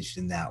engaged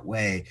in that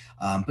way.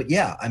 But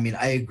I mean,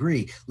 I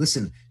agree.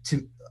 Listen,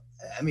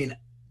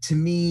 to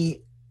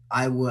me,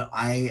 I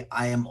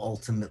am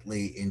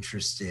ultimately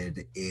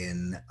interested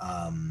in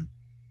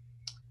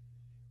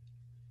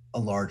a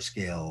large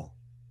scale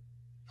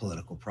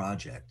political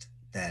project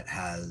that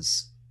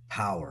has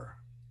power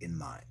in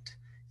mind.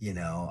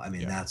 I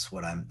mean, that's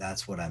what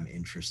I'm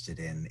interested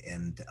in.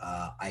 And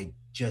I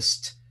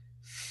just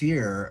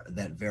fear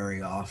that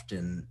very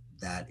often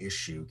that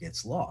issue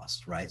gets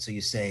lost, right? So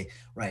you say,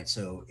 right,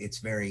 so I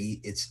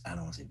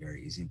don't want to say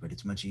very easy, but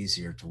it's much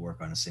easier to work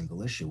on a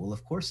single issue. Well,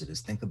 of course it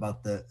is. Think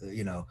about the,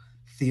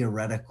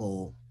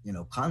 theoretical,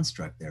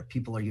 construct there.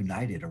 People are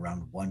united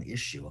around one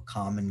issue, a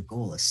common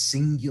goal, a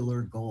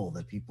singular goal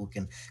that people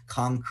can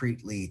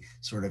concretely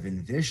sort of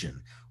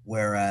envision.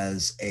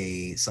 whereas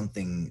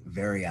something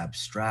very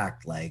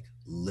abstract like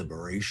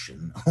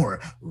liberation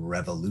or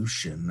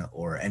revolution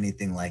or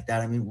anything like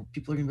that, I mean,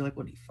 people are gonna be like,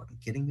 what, are you fucking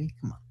kidding me?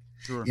 Come on.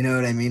 Sure. You know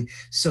what I mean?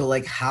 So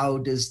like, how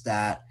does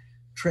that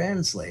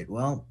translate?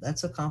 Well,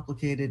 that's a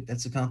complicated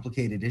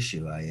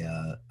issue.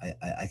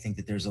 I think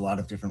that there's a lot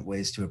of different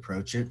ways to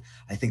approach it.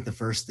 I think the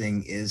first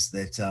thing is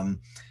that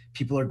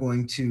people are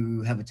going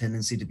to have a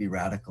tendency to be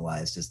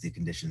radicalized as the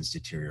conditions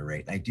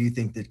deteriorate. I do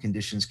think that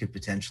conditions could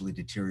potentially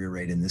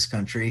deteriorate in this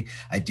country.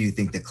 I do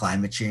think that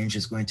climate change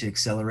is going to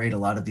accelerate a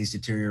lot of these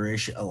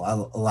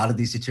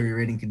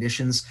deteriorating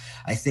conditions.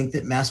 I think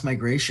that mass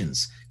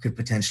migrations could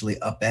potentially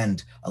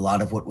upend a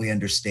lot of what we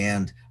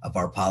understand of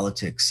our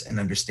politics and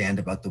understand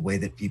about the way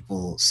that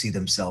people see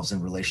themselves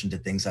in relation to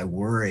things. I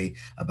worry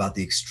about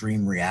the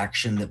extreme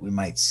reaction that we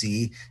might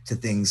see to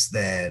things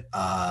that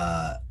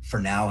for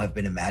now have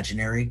been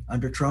imaginary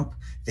under Trump,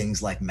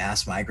 things like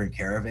mass migrant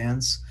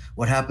caravans.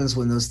 What happens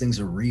when those things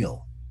are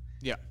real?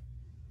 Yeah.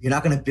 You're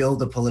not going to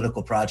build a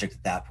political project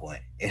at that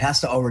point. It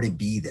has to already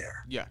be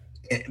there. Yeah.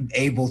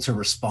 Able to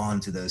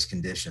respond to those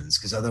conditions,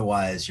 because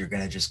otherwise you're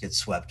going to just get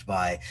swept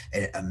by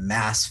a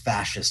mass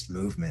fascist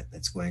movement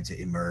that's going to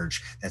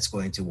emerge, that's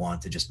going to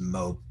want to just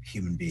mow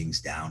human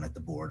beings down at the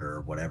border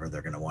or whatever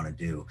they're going to want to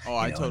do. Oh,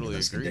 I totally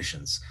agree.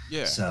 Conditions.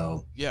 Yeah.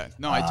 So yeah,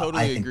 no, I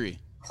totally agree.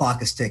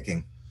 Clock is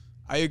ticking.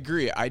 I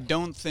agree. I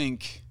don't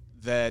think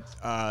that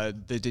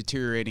the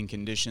deteriorating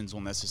conditions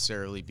will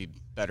necessarily be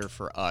better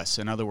for us.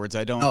 In other words,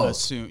 I don't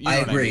assume. You know I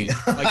agree.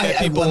 What I mean? Like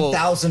that people,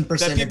 1000%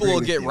 that people will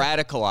get you.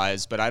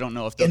 radicalized, but I don't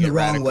know if they'll in get the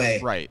wrong way.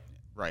 Right.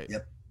 Right.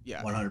 Yep.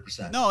 Yeah.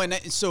 100%. No, and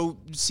so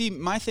see,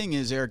 my thing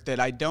is, Eric,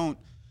 that I don't.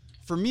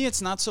 For me,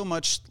 it's not so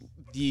much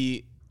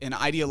an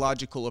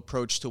ideological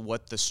approach to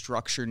what the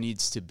structure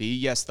needs to be.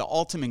 Yes, the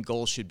ultimate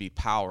goal should be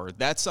power.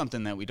 That's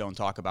something that we don't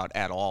talk about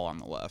at all on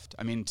the left.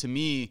 I mean, to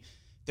me,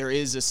 there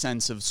is a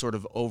sense of sort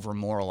of over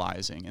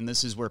moralizing, and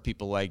this is where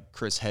people like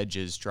Chris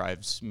Hedges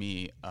drives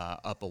me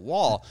up a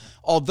wall.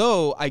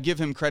 Although I give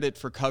him credit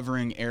for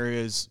covering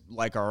areas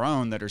like our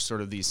own that are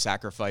sort of these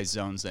sacrifice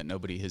zones that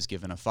nobody has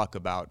given a fuck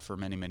about for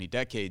many, many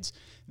decades.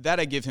 That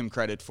I give him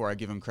credit for. I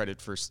give him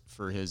credit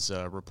for his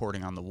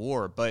reporting on the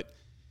war. But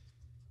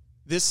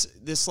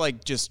this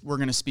like just we're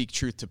going to speak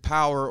truth to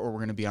power or we're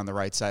going to be on the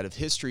right side of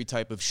history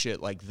type of shit,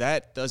 like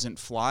that doesn't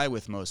fly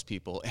with most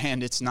people,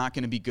 and it's not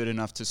going to be good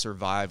enough to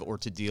survive or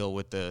to deal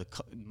with the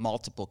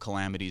multiple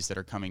calamities that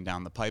are coming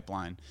down the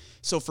pipeline.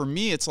 So for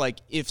me, it's like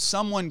if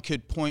someone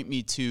could point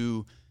me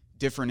to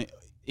different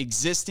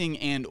existing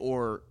and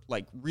or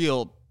like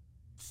real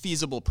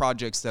feasible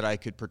projects that I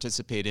could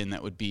participate in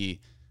that would be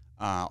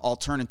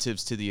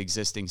alternatives to the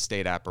existing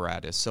state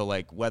apparatus. So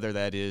like whether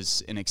that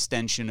is an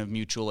extension of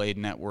mutual aid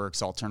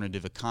networks,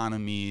 alternative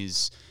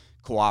economies,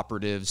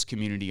 cooperatives,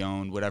 community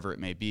owned, whatever it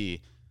may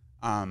be.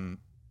 I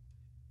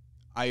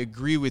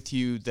agree with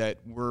you that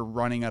we're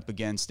running up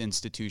against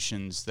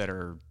institutions that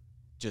are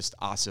just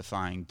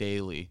ossifying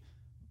daily.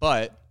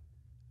 But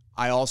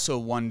I also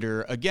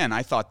wonder, again,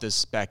 I thought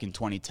this back in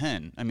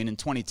 2010. I mean, in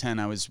 2010,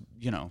 I was,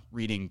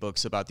 reading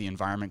books about the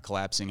environment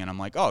collapsing, and I'm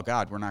like, oh,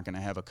 God, we're not going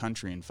to have a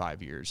country in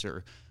 5 years,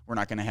 or we're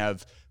not going to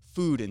have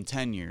food in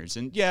 10 years.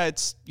 And yeah,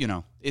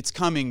 it's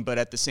coming, but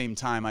at the same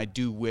time, I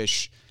do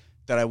wish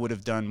that I would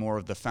have done more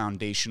of the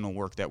foundational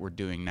work that we're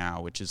doing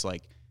now, which is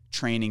like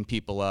training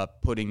people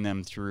up, putting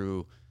them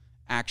through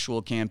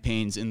actual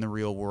campaigns in the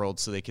real world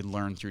so they could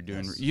learn through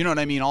doing, you know what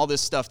I mean? All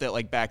this stuff that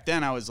like back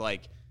then I was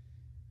like,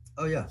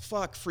 oh yeah,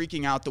 fuck,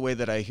 freaking out the way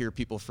that I hear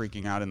people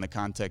freaking out in the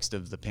context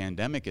of the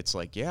pandemic. It's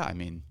like, yeah, I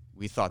mean,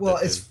 we thought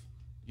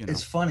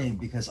it's funny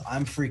because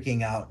I'm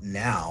freaking out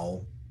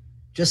now,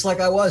 just like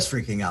I was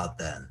freaking out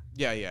then.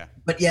 Yeah.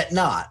 But yet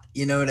not,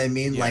 you know what I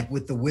mean? Yeah. Like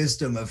with the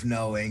wisdom of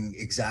knowing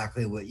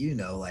exactly what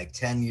like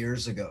 10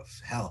 years ago,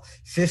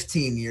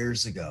 15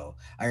 years ago,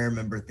 I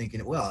remember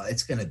thinking, well,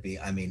 it's going to be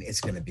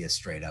a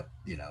straight up,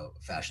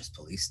 fascist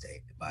police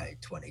state by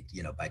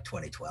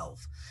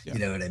 2012. Yeah. You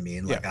know what I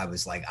mean? Yeah.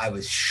 Like, I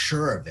was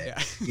sure of it,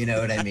 yeah. You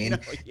know what I mean?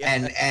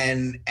 Yeah.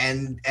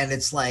 And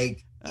it's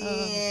like,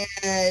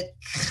 yeah,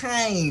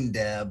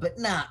 kinda, but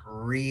not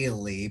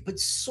really, but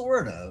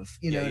sort of,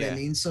 you know what I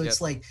mean? So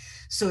it's like,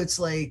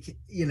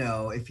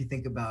 if you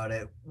think about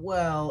it,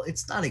 well,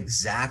 it's not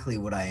exactly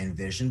what I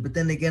envisioned, but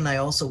then again, I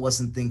also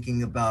wasn't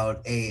thinking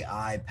about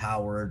AI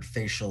powered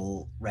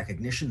facial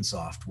recognition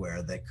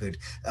software that could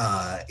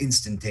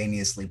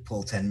instantaneously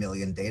pull 10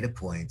 million data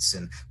points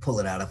and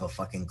pull it out of a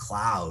fucking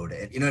cloud.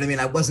 And, you know what I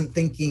mean? I wasn't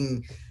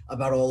thinking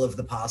about all of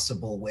the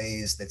possible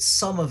ways that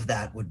some of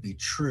that would be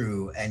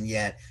true, and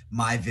yet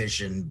my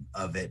vision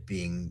of it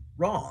being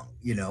wrong,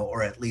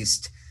 or at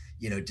least,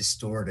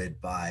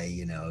 distorted by,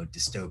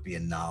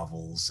 dystopian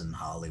novels and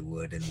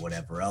Hollywood and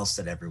whatever else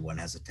that everyone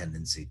has a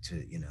tendency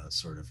to,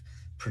 sort of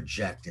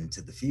project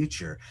into the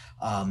future.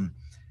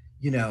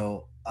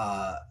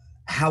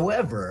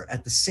 However,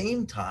 at the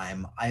same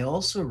time, I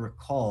also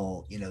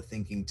recall,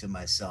 thinking to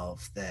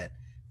myself that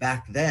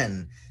back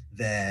then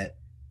that,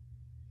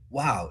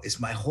 wow, is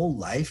my whole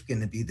life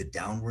going to be the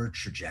downward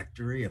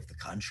trajectory of the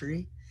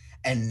country?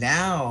 And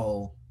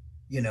now,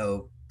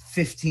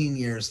 15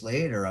 years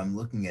later, I'm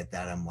looking at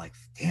that, I'm like,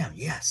 damn,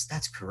 yes,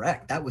 that's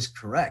correct, that was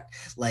correct.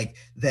 Like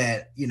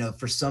that,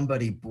 for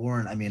somebody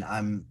born, I mean,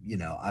 I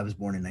was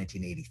born in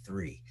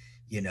 1983.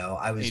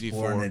 I was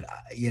born 84. at,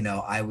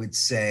 I would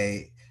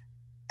say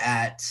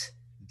at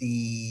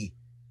the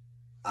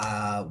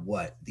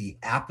the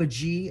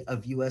apogee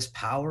of US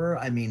power.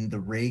 I mean, the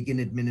Reagan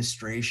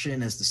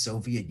administration, as the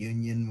Soviet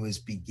Union was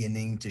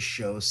beginning to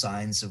show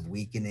signs of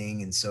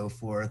weakening and so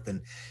forth,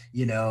 and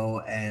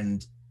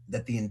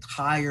that the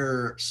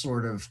entire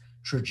sort of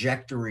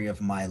trajectory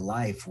of my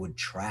life would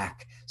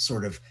track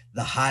sort of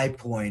the high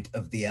point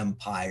of the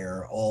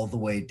empire all the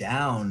way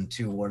down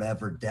to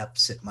whatever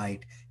depths it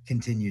might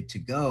continue to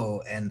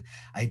go. And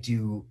I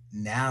do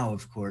now,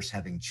 of course,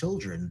 having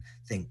children,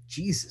 think,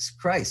 Jesus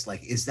Christ,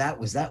 like,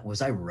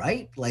 was I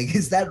right? Like,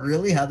 is that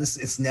really how this,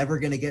 it's never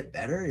going to get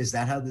better? Is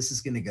that how this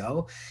is going to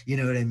go? You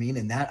know what I mean?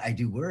 And that I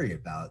do worry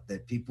about,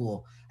 that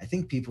I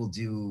think people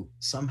do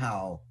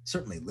somehow,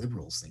 certainly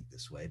liberals think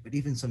this way, but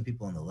even some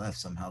people on the left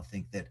somehow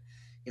think that,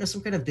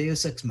 some kind of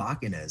deus ex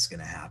machina is going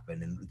to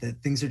happen and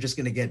that things are just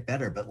going to get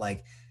better. But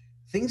like,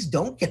 things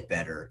don't get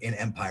better in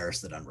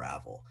empires that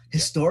unravel.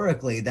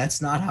 Historically,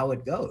 that's not how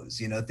it goes.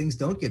 Things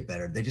don't get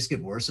better. They just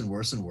get worse and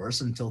worse and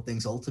worse until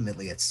things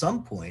ultimately at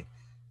some point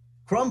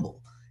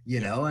crumble,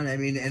 and I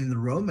mean, in the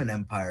Roman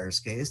Empire's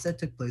case, that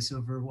took place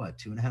over what,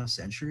 2.5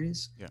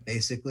 centuries,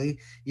 basically.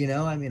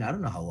 I mean, I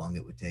don't know how long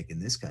it would take in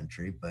this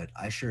country, but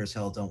I sure as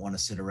hell don't want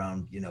to sit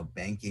around,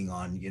 banking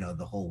on,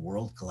 the whole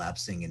world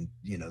collapsing in,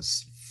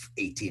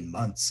 18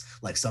 months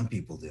like some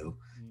people do.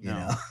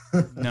 No,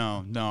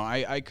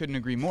 I couldn't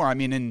agree more. I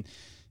mean, and,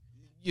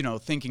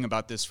 thinking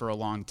about this for a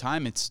long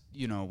time, it's,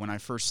 when I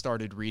first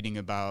started reading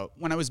about,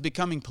 when I was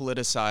becoming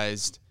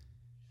politicized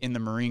in the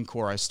Marine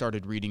Corps, I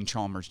started reading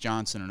Chalmers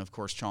Johnson. And of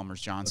course,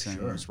 Chalmers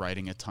Johnson was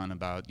writing a ton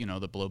about, the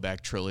Blowback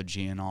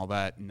trilogy and all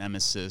that,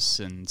 Nemesis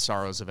and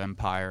Sorrows of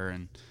Empire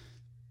and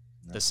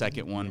the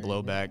second one,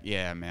 Blowback.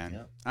 Yeah, man.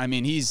 Yeah. I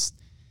mean,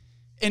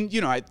 and,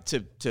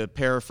 to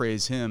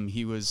paraphrase him,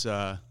 he was,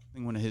 I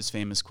think one of his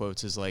famous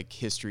quotes is like,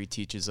 history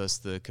teaches us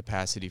the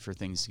capacity for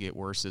things to get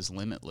worse is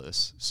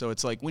limitless. So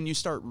it's like when you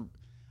start,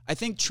 I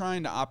think,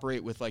 trying to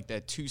operate with like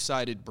that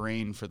two-sided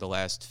brain for the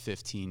last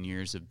 15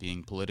 years of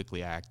being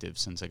politically active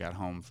since I got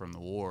home from the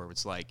war,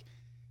 it's like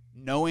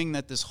knowing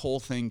that this whole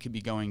thing could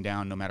be going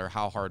down no matter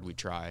how hard we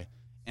try,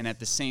 and at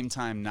the same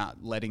time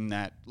not letting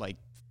that like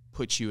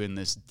put you in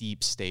this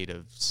deep state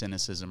of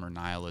cynicism or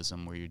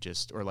nihilism where you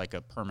just, or like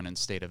a permanent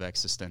state of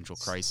existential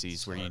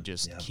crises where you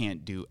just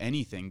can't do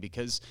anything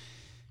because,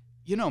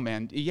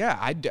 man,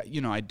 I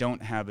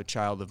don't have a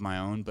child of my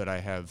own, but I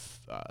have,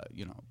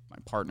 my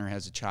partner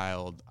has a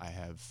child. I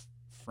have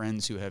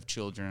friends who have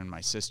children.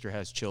 My sister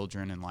has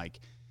children. And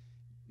like,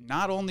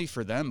 not only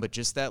for them, but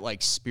just that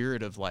like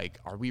spirit of like,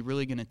 are we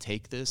really going to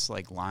take this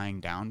like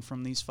lying down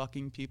from these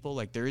fucking people?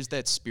 Like there is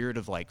that spirit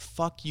of like,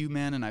 fuck you,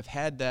 man. And I've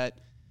had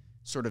that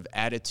sort of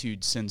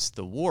attitude since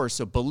the war.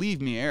 So believe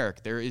me,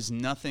 Eric, there is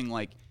nothing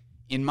like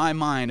in my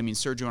mind. I mean,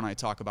 Sergio and I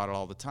talk about it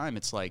all the time.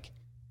 It's like,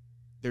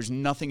 there's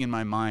nothing in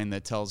my mind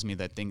that tells me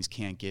that things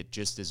can't get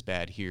just as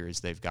bad here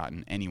as they've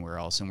gotten anywhere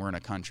else. And we're in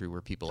a country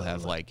where people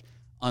have like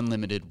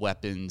unlimited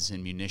weapons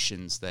and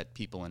munitions that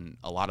people in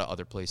a lot of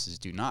other places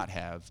do not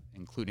have,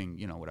 including,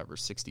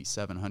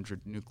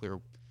 6,700 nuclear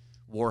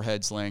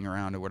warheads laying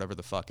around or whatever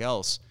the fuck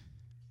else.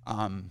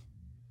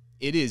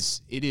 It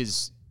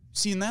is,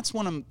 see, and that's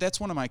one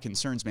of my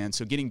concerns, man.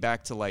 So getting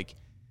back to like,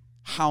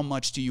 how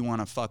much do you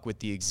want to fuck with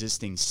the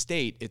existing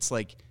state? It's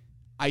like,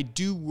 I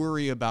do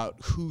worry about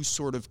who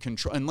sort of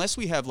control, unless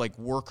we have like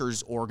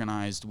workers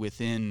organized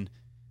within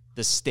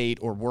the state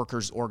or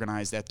workers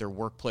organized at their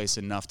workplace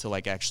enough to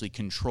like actually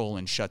control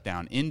and shut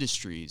down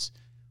industries.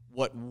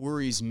 What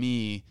worries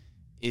me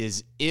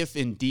is if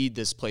indeed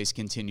this place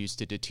continues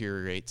to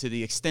deteriorate to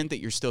the extent that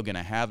you're still going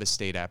to have a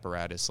state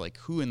apparatus, like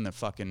who in the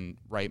fucking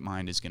right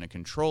mind is going to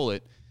control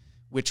it?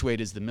 Which way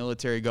does the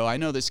military go? I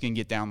know this can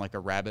get down like a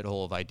rabbit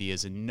hole of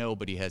ideas and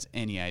nobody has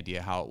any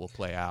idea how it will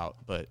play out,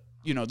 but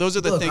those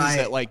are the things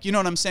that like, you know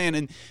what I'm saying?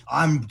 And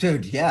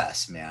dude,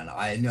 yes, man.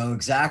 I know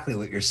exactly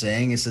what you're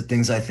saying. It's the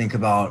things I think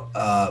about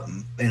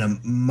in a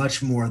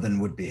much more than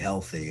would be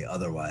healthy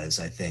otherwise,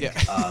 I think.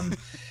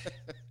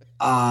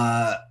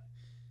 Yeah.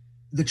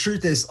 The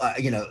truth is,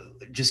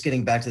 just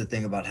getting back to the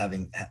thing about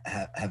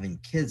having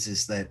kids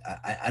is that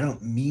I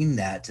don't mean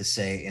that to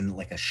say in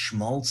like a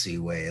schmaltzy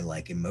way,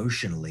 like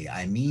emotionally.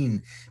 I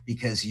mean,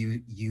 because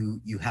you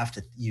have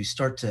to,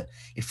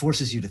 it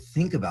forces you to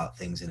think about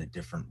things in a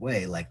different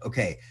way. Like,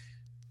 okay,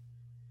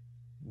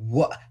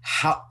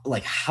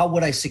 how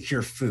would I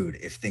secure food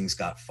if things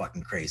got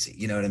fucking crazy?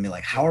 You know what I mean?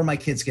 Like, how are my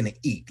kids going to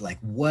eat?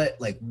 What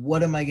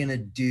am I going to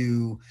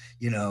do,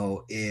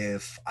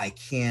 if I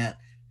can't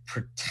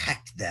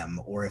protect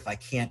them, or if I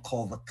can't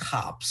call the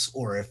cops,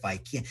 or if I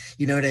can't,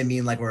 you know what I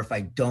mean? Like, or if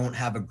I don't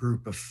have a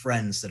group of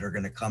friends that are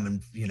going to come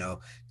and,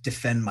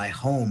 defend my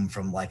home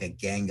from like a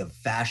gang of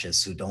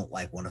fascists who don't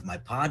like one of my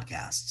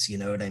podcasts, you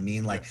know what I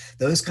mean? Like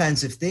those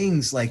kinds of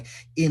things, like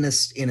in a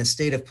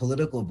state of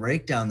political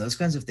breakdown, those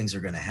kinds of things are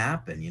going to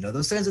happen.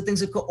 Those kinds of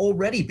things are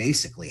already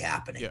basically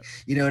happening.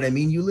 You know what I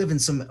mean? You live in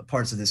some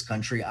parts of this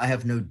country, I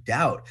have no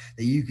doubt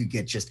that you could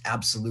get just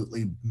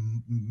absolutely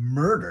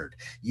murdered,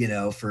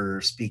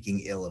 for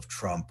speaking ill of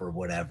Trump or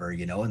whatever,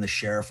 and the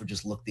sheriff would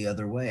just look the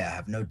other way. I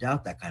have no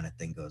doubt that kind of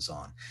thing goes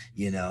on,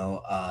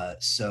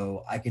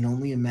 so I can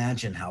only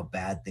imagine how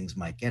bad things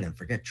might get. And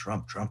forget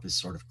Trump. Trump is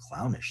sort of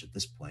clownish at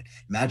this point.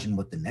 Imagine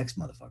what the next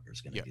motherfucker is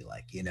going to be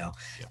like,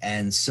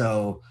 And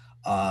so,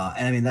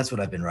 and I mean, that's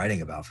what I've been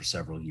writing about for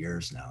several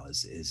years now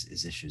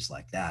is issues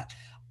like that.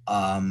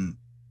 And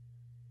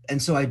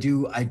so I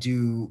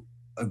do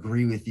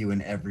agree with you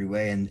in every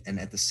way. And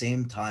at the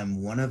same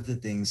time, one of the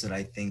things that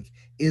I think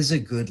is a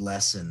good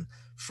lesson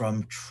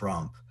from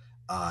Trump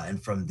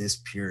and from this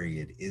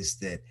period is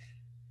that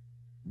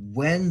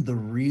when the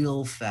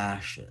real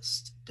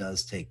fascist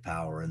does take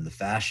power, and the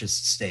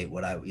fascist state,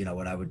 what I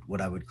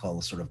would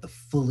call sort of the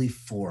fully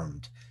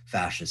formed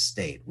fascist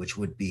state, which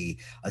would be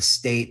a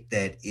state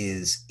that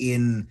is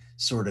in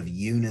sort of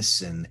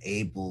unison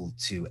able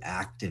to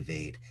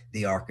activate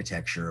the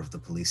architecture of the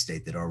police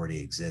state that already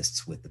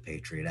exists with the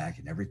Patriot Act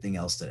and everything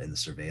else that, and the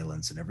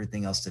surveillance and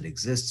everything else that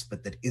exists,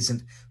 but that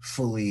isn't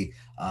fully,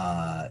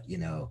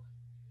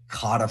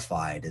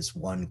 codified as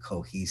one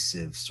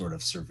cohesive sort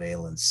of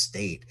surveillance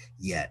state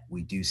yet.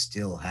 We do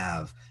still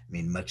have, I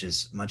mean, much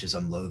as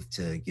I'm loath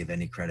to give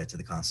any credit to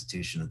the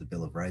Constitution or the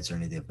Bill of Rights or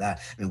anything of that,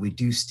 I mean, we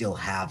do still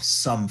have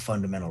some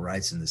fundamental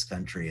rights in this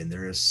country, and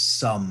there is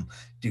some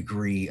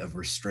degree of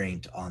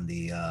restraint on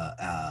the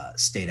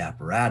state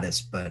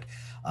apparatus, but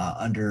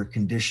under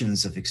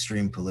conditions of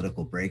extreme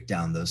political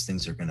breakdown, those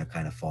things are going to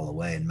kind of fall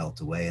away and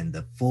melt away, and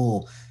the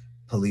full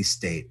police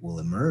state will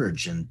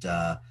emerge. And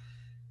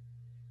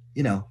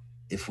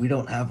if we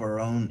don't have our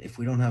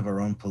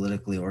own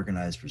politically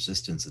organized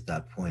resistance at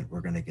that point,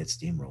 we're going to get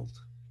steamrolled.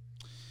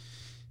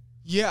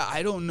 Yeah,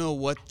 I don't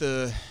know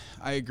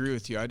I agree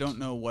with you. I don't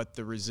know what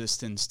the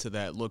resistance to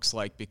that looks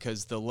like,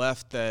 because the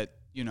left that,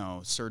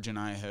 Serge and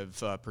I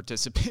have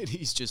participated,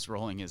 he's just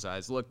rolling his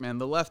eyes. Look, man,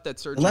 the left that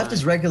Serge. The left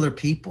is regular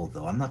people,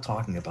 though. I'm not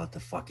talking about the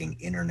fucking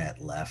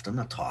internet left. I'm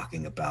not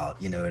talking about,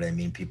 you know what I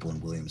mean, people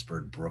in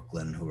Williamsburg,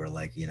 Brooklyn, who are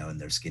like, in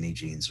their skinny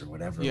jeans or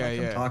whatever.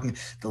 I'm talking,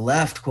 the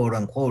left, quote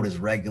unquote, is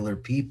regular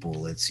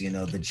people. It's,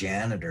 the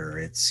janitor.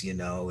 It's,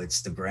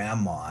 it's the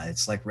grandma.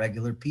 It's like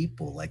regular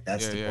people. Like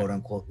that's the quote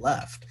unquote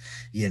left,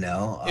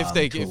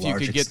 if you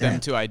could get them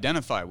to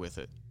identify with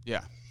it.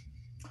 Yeah.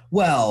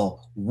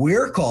 Well,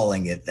 we're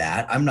calling it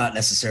that. I'm not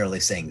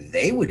necessarily saying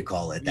they would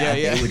call it that.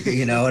 They would,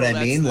 you know what I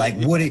mean? Like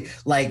Woody,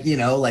 like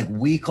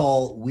we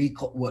call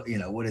what,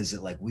 what is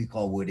it? Like we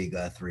call Woody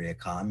Guthrie a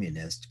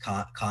communist,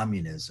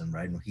 communism,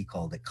 right? And he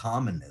called it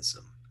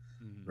communism,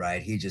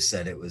 right? He just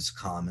said it was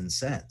common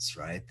sense,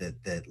 right?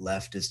 That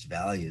leftist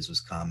values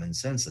was common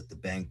sense, that the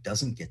bank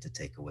doesn't get to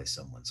take away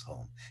someone's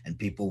home, and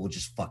people will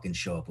just fucking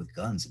show up with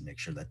guns and make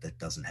sure that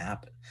doesn't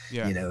happen.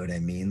 Yeah. You know what I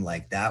mean?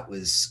 Like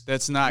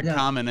that's not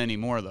common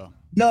anymore, though.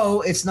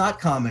 No, it's not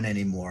common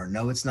anymore.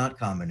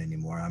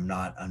 I'm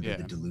not under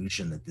the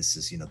delusion that this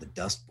is, the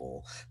Dust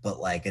Bowl. But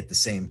like at the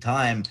same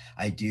time,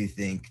 I do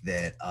think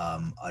that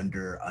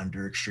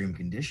under extreme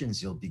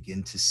conditions, you'll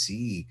begin to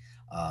see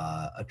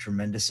a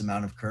tremendous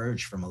amount of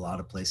courage from a lot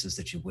of places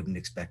that you wouldn't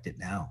expect it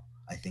now.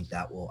 I think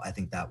that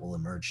will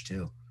emerge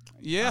too.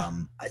 Yeah.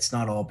 It's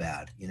not all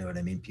bad. You know what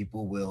I mean?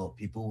 People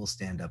will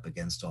stand up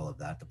against all of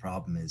that. The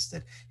problem is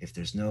that if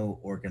there's no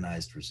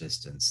organized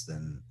resistance,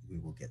 then we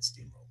will get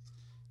steamrolled.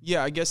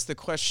 Yeah, I guess the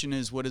question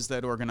is, what does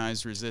that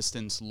organized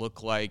resistance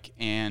look like?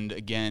 And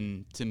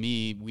again, to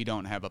me, we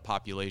don't have a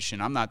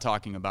population. I'm not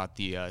talking about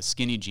the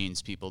skinny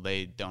jeans people.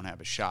 They don't have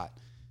a shot.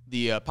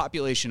 The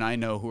population I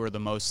know who are the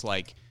most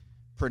like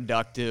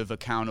productive,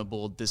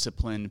 accountable,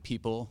 disciplined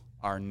people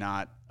are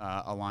not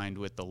aligned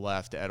with the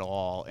left at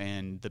all.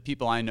 And the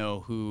people I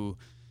know who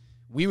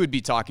we would be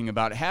talking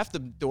about, half the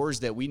doors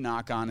that we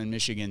knock on in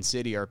Michigan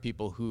City are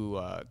people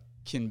who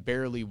can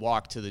barely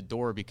walk to the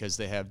door because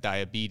they have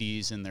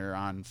diabetes and they're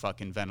on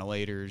fucking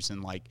ventilators.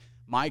 And like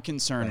my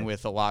concern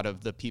with a lot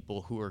of the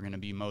people who are going to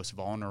be most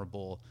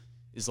vulnerable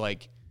is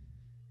like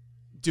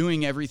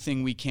doing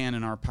everything we can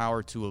in our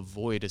power to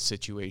avoid a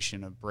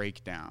situation of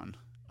breakdown.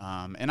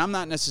 And I'm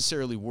not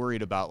necessarily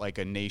worried about like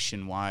a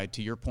nationwide,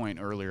 to your point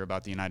earlier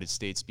about the United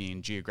States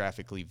being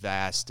geographically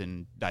vast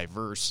and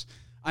diverse.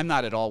 I'm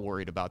not at all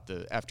worried about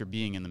after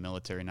being in the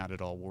military, not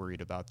at all worried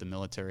about the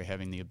military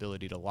having the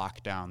ability to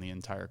lock down the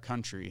entire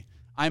country.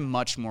 I'm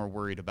much more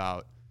worried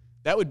about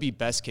That would be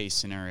best case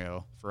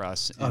scenario for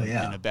us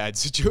in a bad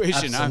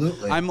situation.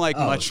 Absolutely. I'm like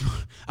much more,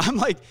 I'm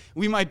like,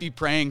 we might be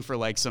praying for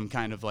like some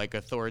kind of like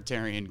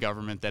authoritarian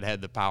government that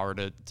had the power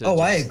to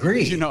I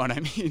agree. You know what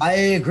I mean? I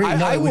agree.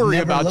 No, I worry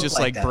about just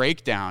like that.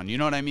 breakdown. You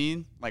know what I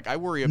mean? Like I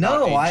worry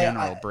about a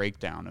general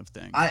breakdown of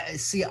things.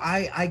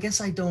 I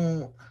guess I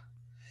don't,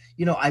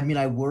 I mean,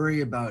 I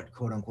worry about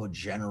quote unquote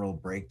general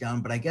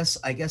breakdown, but I guess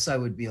I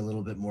would be a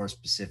little bit more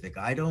specific.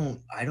 I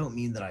don't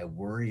mean that I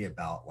worry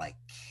about like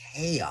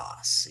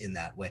chaos in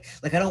that way.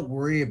 Like I don't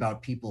worry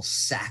about people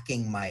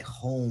sacking my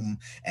home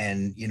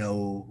and,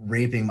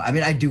 raping. I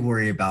mean, I do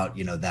worry about,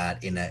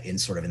 that in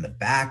sort of in the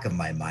back of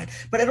my mind,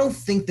 but I don't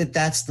think that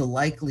that's the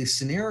likely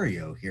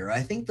scenario here.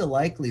 I think the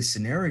likely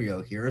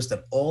scenario here is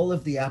that all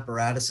of the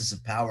apparatuses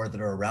of power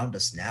that are around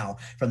us now,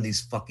 from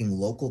these fucking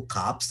local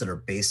cops that are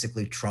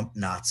basically Trump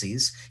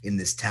Nazis in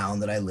this town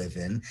that I live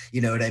in,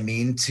 you know what I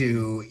mean,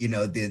 to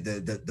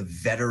the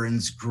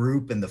veterans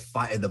group and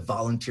the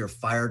volunteer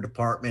fire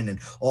department and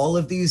all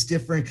of these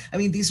different, I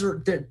mean,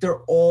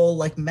 they're all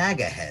like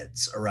MAGA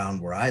heads around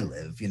where I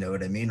live, you know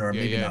what I mean, or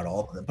maybe not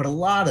all of them, but a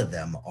lot of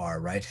them are,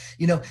 right?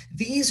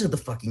 These are the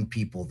fucking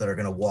people that are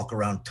going to walk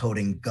around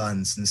toting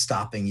guns and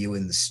stopping you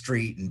in the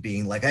street and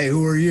being like, hey,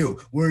 who are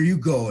you, where are you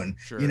going?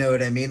 Sure. You know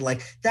what I mean?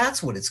 Like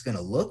that's what it's going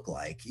to look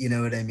like, you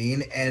know what I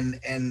mean?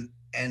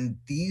 And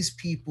these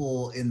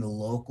people in the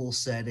local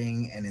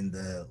setting and in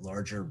the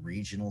larger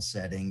regional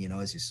setting,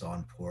 as you saw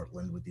in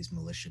Portland with these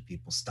militia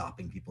people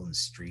stopping people in the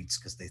streets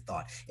because they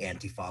thought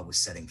Antifa was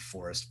setting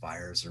forest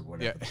fires or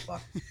whatever the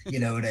fuck, you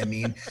know what I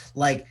mean?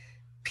 Like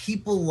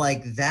people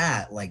like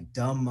that, like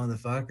dumb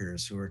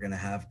motherfuckers who are going to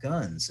have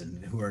guns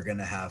and who are going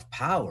to have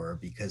power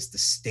because the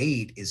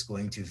state is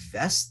going to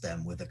vest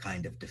them with a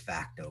kind of de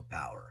facto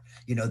power.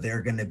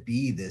 They're going to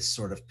be this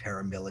sort of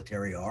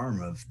paramilitary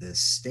arm of this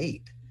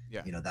state.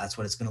 Yeah. That's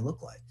what it's going to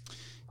look like.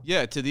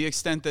 Yeah, to the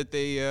extent that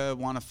they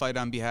want to fight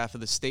on behalf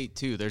of the state,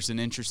 too. There's an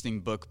interesting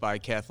book by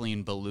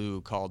Kathleen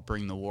Belew called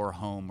Bring the War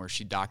Home, where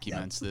she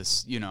documents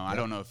this. I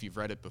don't know if you've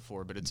read it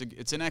before, but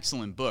it's an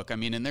excellent book. I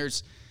mean, and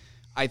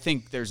I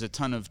think there's a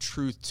ton of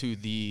truth to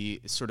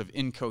the sort of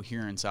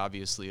incoherence,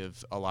 obviously,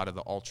 of a lot of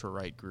the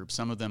ultra-right groups.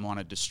 Some of them want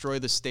to destroy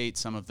the state.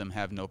 Some of them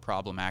have no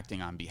problem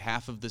acting on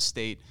behalf of the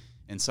state.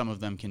 And some of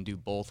them can do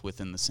both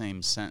within the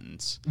same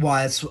sentence.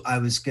 Well, I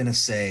was gonna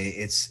say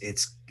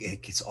it's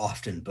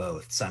often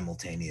both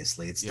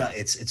simultaneously.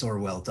 It's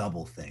Orwell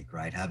doublethink,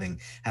 right?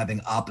 Having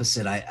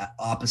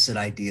opposite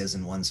ideas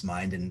in one's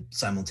mind and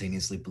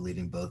simultaneously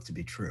believing both to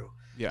be true.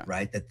 Yeah.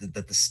 Right.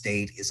 That the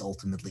state is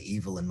ultimately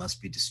evil and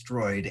must be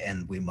destroyed,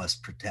 and we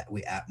must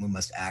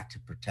act to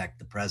protect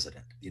the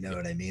president. You know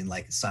what I mean?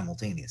 Like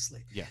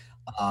simultaneously. Yeah.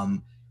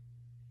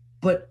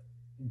 But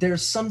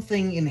there's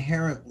something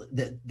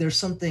there's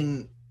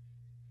something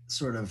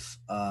sort of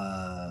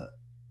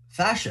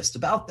fascist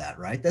about that,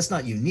 right? That's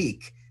not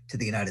unique to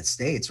the United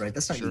States, right?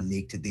 That's not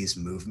unique to these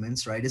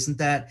movements, right? Isn't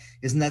that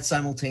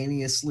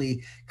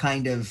simultaneously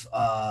kind of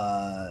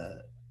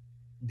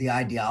the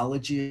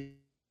ideology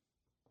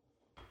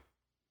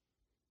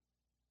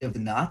of the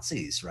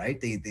Nazis, right?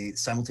 They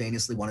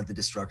simultaneously wanted the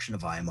destruction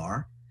of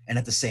Weimar and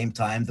at the same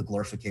time the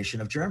glorification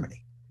of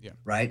Germany. Yeah.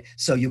 Right.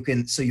 So you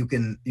can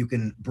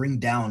bring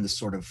down the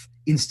sort of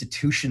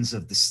institutions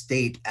of the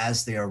state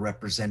as they are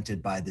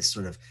represented by this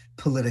sort of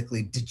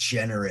politically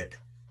degenerate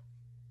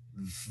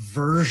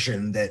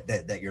version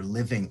that you're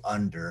living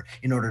under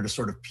in order to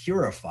sort of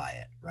purify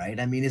it. Right.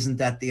 I mean, isn't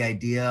that the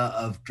idea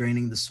of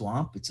draining the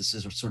swamp? It's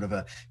a sort of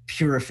a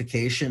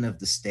purification of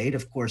the state.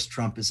 Of course,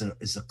 Trump is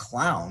a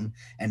clown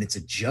and it's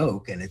a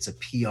joke and it's a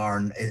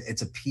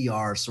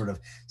PR sort of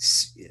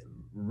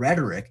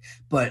rhetoric,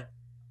 but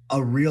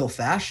a real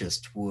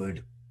fascist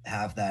would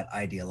have that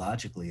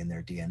ideologically in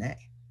their DNA.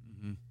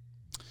 Mm-hmm.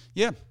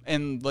 Yeah.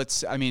 And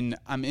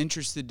I'm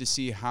interested to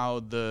see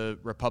how the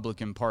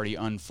Republican Party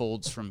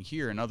unfolds from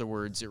here. In other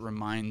words, it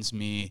reminds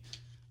me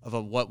of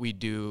what we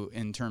do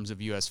in terms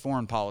of U.S.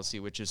 foreign policy,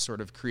 which is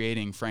sort of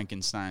creating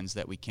Frankensteins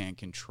that we can't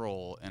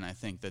control. And I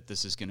think that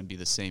this is going to be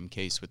the same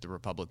case with the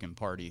Republican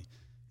Party,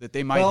 that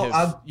they might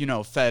have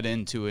fed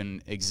into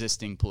an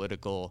existing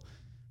political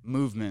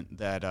movement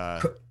that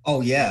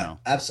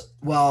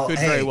absolutely. Could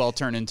very well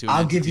turn into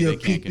an entity they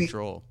can't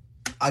control.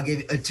 I'll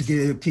give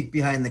you a peek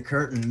behind the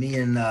curtain. Me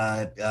and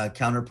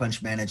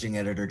Counterpunch managing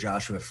editor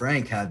Joshua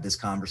Frank had this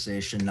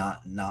conversation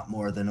not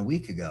more than a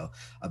week ago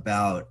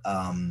about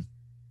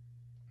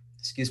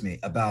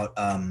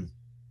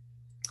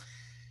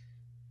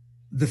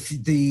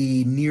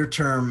the near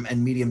term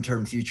and medium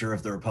term future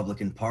of the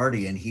Republican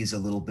Party, and he's a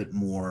little bit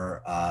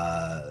more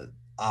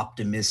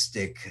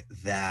optimistic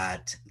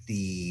that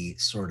the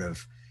sort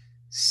of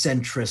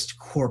centrist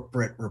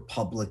corporate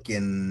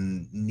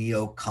Republican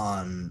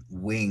neocon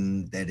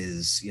wing that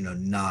is,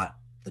 not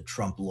the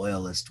Trump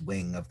loyalist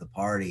wing of the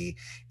party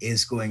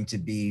is going to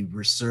be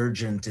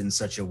resurgent in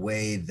such a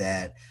way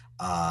that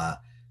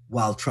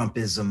while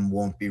Trumpism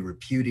won't be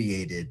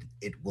repudiated,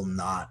 it will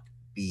not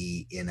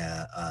be in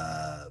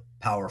a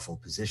powerful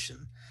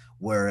position.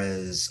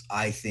 Whereas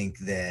I think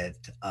that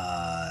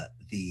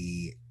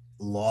the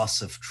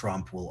loss of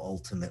Trump will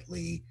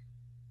ultimately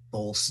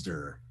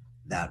bolster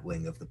that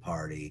wing of the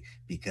party,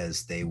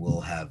 because they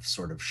will have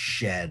sort of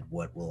shed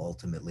what will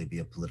ultimately be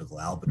a political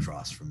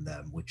albatross from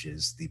them, which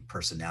is the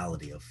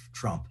personality of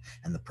Trump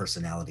and the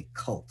personality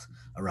cult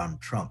around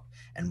Trump.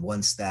 And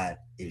once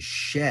that is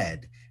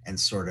shed and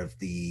sort of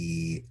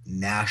the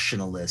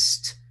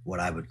nationalist, what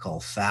I would call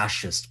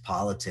fascist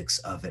politics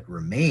of it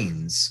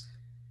remains,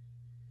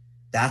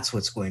 that's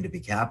what's going to be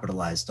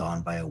capitalized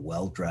on by a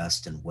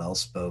well-dressed and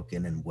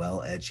well-spoken and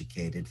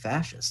well-educated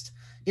fascist.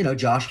 You know,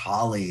 Josh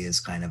Hawley is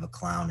kind of a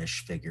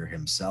clownish figure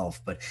himself,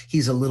 but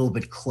he's a little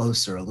bit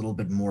closer, a little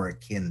bit more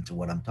akin to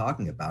what I'm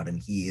talking about. And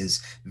he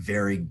is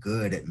very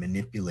good at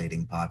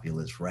manipulating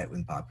populist,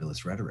 right-wing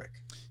populist rhetoric.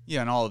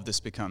 Yeah, and all of this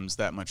becomes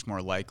that much more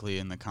likely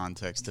in the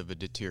context of a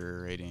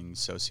deteriorating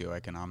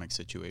socioeconomic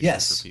situation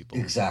for people.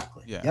 Yes,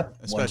 exactly. Yeah, Yep,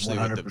 especially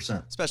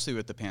 100%. Especially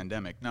with the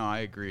pandemic. No, I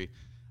agree.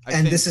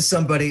 And this is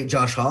somebody,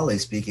 Josh Hawley,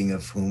 speaking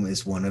of whom,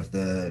 is one of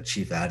the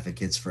chief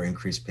advocates for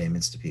increased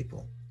payments to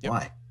people. Yep.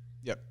 Why?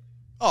 Yep.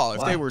 Oh,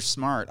 if they were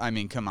smart, I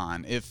mean, come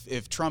on.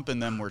 If Trump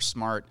and them were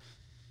smart,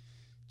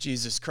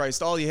 Jesus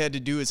Christ, all he had to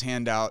do is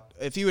hand out.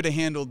 If he would have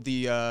handled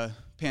the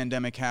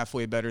pandemic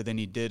halfway better than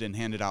he did and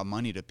handed out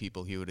money to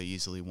people, he would have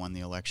easily won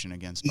the election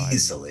against Biden.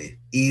 Easily.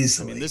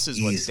 I mean, this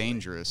is what's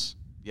dangerous.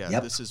 Yeah,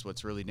 Yep. This is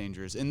what's really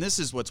dangerous. And this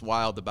is what's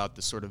wild about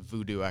the sort of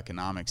voodoo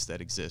economics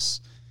that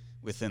exists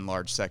within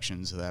large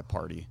sections of that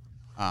party.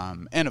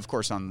 And, of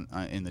course,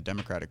 in the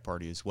Democratic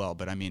Party as well.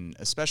 But, I mean,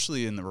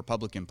 especially in the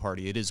Republican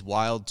Party, it is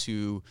wild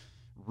to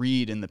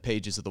read in the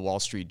pages of the Wall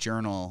Street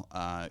Journal,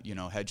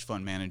 hedge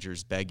fund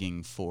managers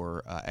begging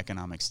for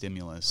economic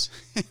stimulus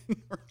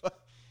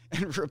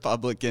and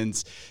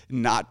Republicans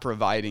not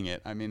providing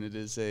it. I mean, it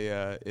is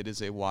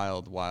a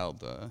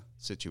wild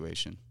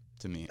situation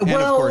to me. And,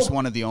 of course,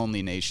 one of the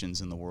only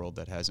nations in the world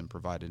that hasn't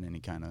provided any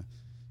kind of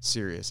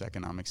serious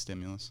economic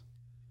stimulus.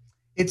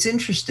 It's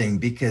interesting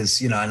because,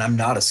 and I'm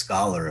not a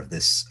scholar of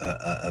this,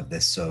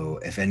 so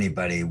if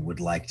anybody would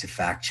like to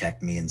fact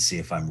check me and see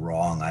if I'm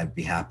wrong, I'd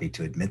be happy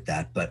to admit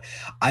that. But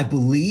I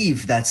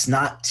believe that's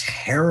not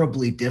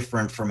terribly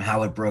different from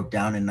how it broke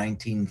down in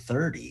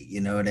 1930. You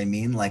know what I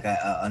mean? Like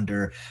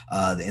under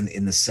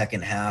in the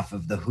second half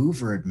of the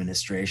Hoover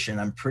administration,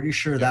 I'm pretty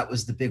sure that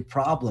was the big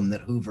problem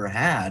that Hoover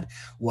had,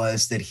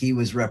 was that he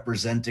was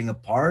representing a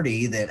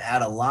party that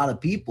had a lot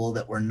of people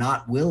that were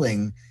not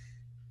willing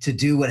to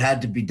do what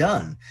had to be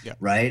done. Yeah.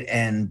 Right.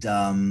 And,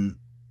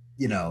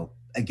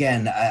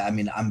 again, I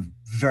mean, I'm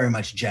very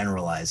much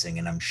generalizing,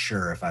 and I'm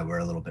sure if I were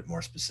a little bit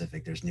more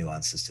specific, there's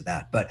nuances to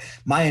that. But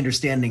my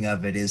understanding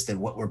of it is that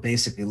what we're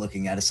basically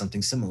looking at is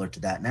something similar to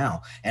that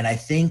now. And I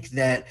think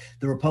that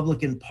the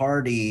Republican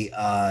Party,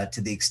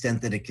 to the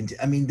extent that it can,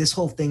 I mean, this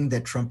whole thing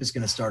that Trump is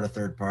going to start a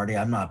third party,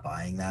 I'm not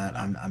buying that.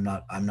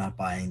 I'm not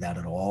buying that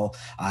at all.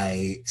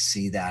 I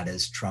see that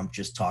as Trump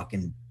just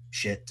talking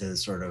shit to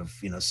sort of,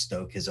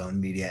 stoke his own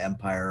media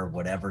empire or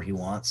whatever he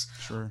wants.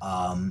 Sure.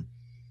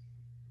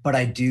 But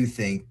I do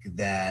think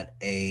that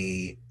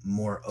a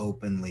more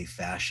openly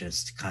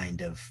fascist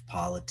kind of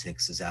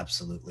politics is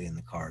absolutely in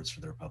the cards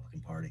for the Republican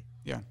Party.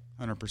 Yeah,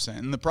 100%.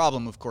 And the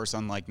problem, of course,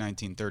 unlike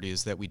 1930,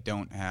 is that we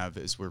don't have,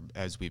 as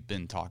we've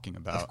been talking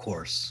about, of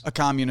course, a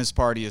communist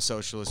party, a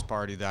socialist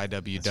party, the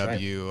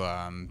IWW,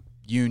 right.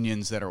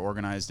 Unions that are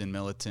organized in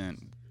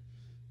militant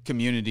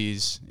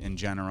communities in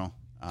general.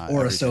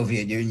 Or a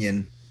Soviet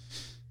Union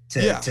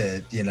to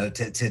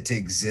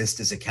exist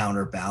as a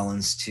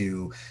counterbalance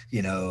to,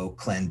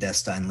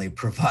 clandestinely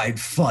provide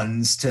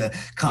funds to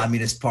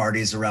communist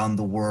parties around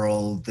the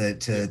world,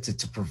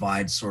 to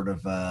provide sort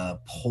of a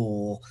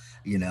pull,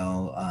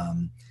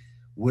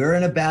 we're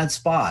in a bad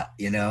spot,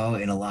 in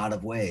a lot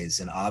of ways.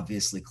 And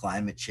obviously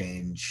climate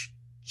change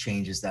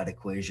changes that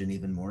equation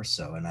even more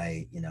so.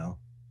 And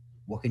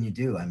what can you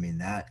do? I mean,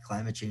 that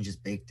climate change is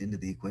baked into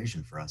the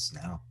equation for us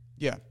now.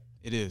 Yeah.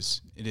 It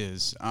is.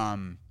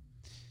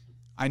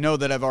 I know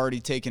that I've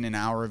already taken an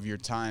hour of your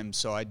time,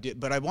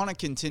 but I want to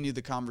continue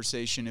the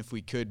conversation if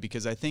we could,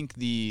 because I think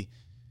the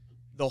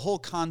whole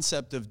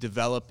concept of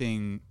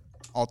developing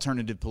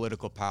alternative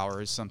political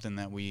power is something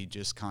that we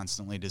just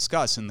constantly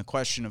discuss. And the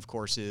question, of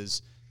course,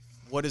 is,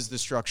 what does the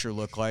structure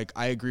look like?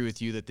 I agree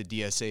with you that the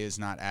DSA is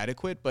not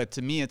adequate, but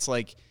to me, it's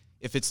like,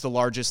 if it's the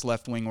largest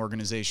left-wing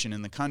organization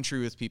in the country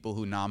with people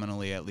who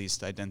nominally at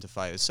least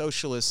identify as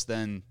socialists,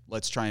 then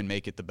let's try and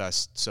make it the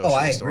best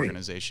socialist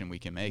organization we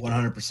can make.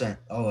 100%.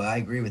 Oh, I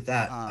agree with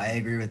that. I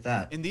agree with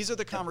that. And these are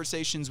the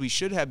conversations we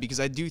should have,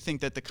 because I do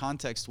think that the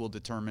context will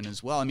determine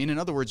as well. I mean, in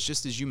other words,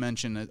 just as you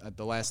mentioned,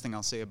 the last thing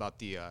I'll say about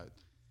the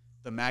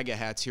MAGA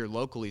hats here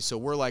locally. So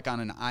we're like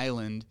on an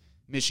island.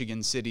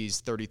 Michigan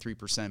City's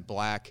 33%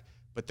 black,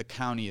 but the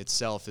county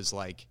itself is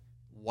like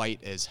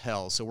white as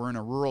hell. So we're in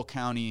a rural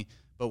county,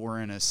 but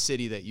we're in a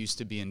city that used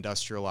to be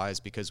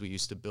industrialized because we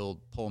used to build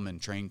Pullman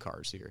train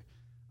cars here.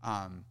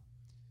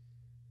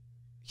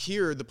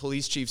 Here, the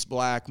police chief's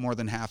black. More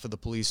than half of the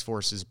police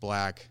force is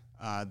black.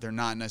 They're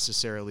not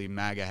necessarily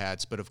MAGA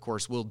hats, but of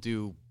course we'll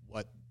do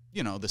what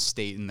the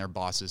state and their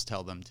bosses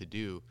tell them to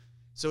do.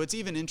 So it's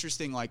even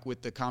interesting, like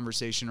with the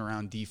conversation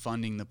around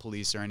defunding the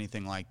police or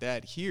anything like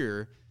that.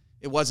 Here,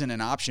 it wasn't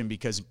an option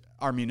because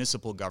our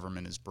municipal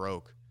government is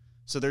broke.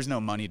 So there's no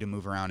money to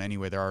move around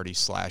anyway. They're already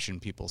slashing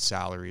people's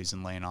salaries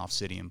and laying off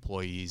city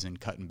employees and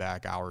cutting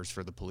back hours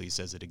for the police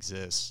as it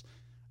exists.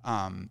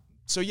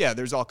 So yeah,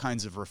 there's all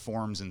kinds of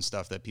reforms and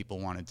stuff that people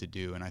wanted to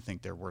do, and I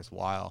think they're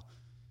worthwhile.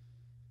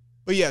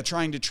 But yeah,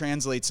 trying to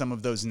translate some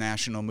of those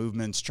national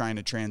movements, trying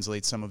to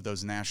translate some of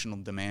those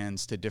national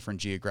demands to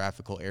different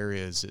geographical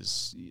areas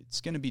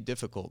it's going to be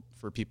difficult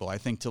for people. I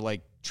think to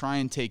like try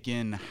and take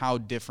in how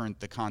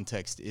different the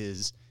context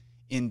is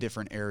in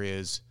different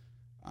areas.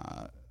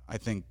 I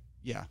think,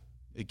 yeah,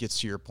 it gets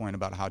to your point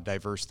about how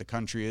diverse the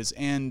country is,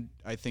 and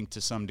I think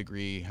to some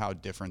degree how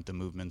different the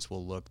movements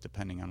will look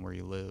depending on where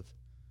you live.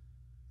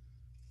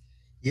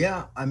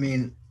 Yeah, I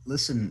mean,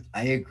 listen,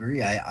 I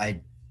agree.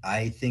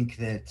 I think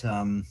that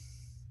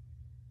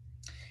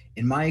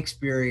in my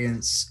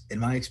experience,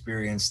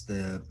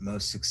 the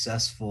most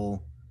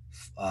successful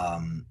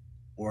um,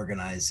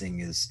 organizing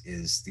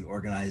is the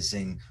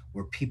organizing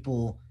where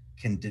people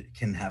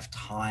can have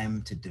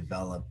time to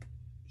develop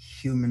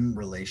human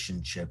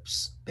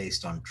relationships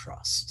based on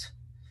trust,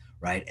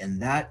 right?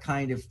 And that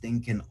kind of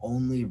thing can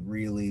only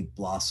really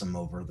blossom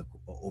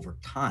over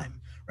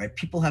time, right?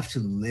 People have to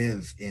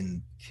live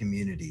in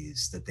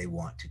communities that they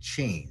want to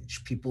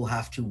change. People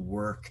have to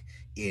work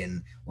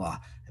in, well,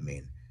 I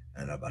mean, I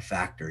don't know about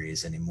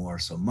factories anymore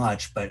so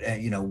much, but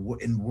in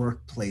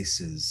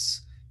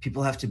workplaces,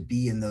 people have to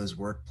be in those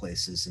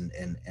workplaces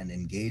and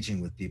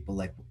engaging with people,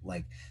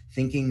 like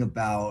thinking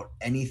about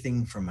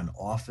anything from an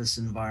office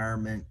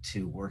environment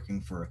to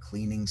working for a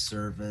cleaning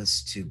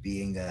service to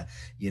being a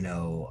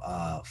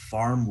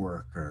farm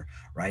worker,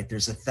 right?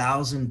 There's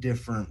 1,000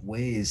 different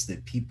ways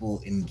that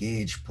people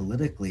engage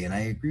politically, and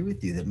I agree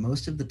with you that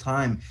most of the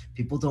time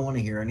people don't want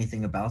to hear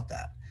anything about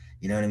that.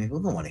 You know what I mean? People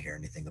don't want to hear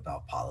anything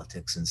about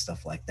politics and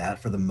stuff like that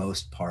for the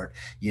most part.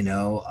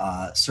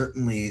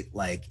 Certainly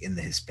like in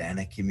the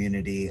Hispanic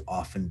community,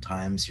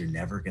 oftentimes you're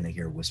never going to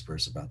hear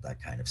whispers about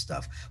that kind of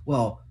stuff.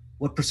 Well,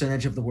 what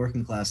percentage of the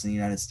working class in the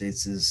United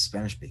States is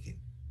Spanish speaking?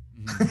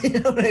 Mm-hmm. You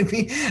know what I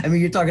mean? I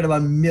mean, you're talking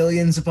about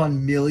millions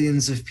upon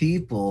millions of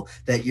people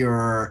that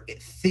you're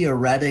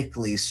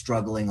theoretically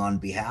struggling on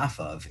behalf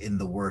of in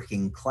the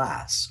working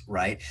class,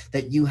 right?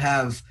 That you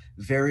have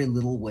very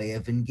little way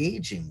of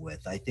engaging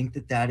with. I think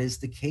that that is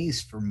the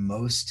case for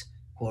most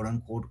quote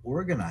unquote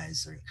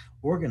organizers.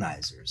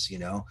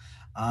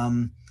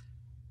 Um,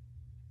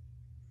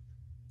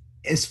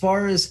 as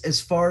far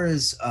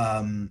as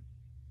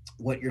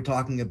what you're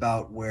talking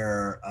about,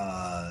 where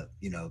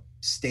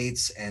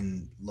states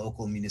and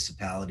local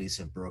municipalities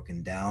have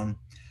broken down.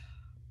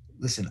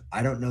 Listen,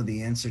 I don't know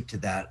the answer to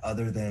that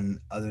other than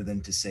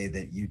to say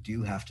that you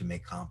do have to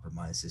make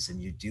compromises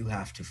and you do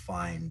have to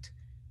find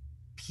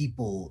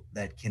people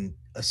that can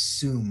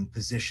assume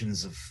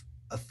positions of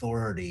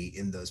authority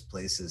in those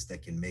places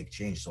that can make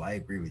change. So I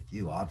agree with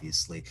you.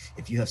 Obviously,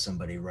 if you have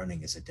somebody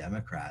running as a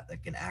Democrat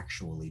that can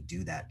actually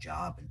do that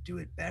job and do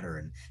it better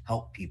and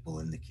help people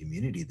in the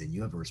community, then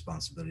you have a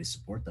responsibility to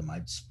support them.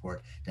 I'd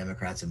support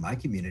Democrats in my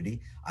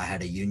community. I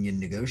had a union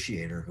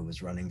negotiator who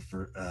was running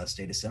for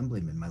state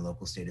assemblyman, my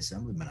local state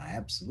assemblyman. I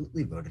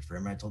absolutely voted for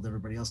him. I told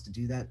everybody else to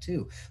do that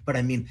too. But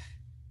I mean,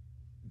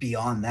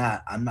 beyond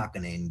that, I'm not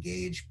going to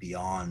engage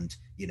beyond,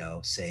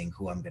 saying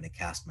who I'm going to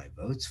cast my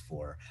votes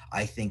for.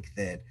 I think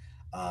that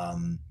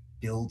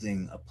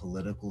building a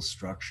political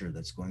structure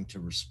that's going to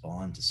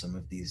respond to some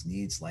of these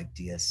needs like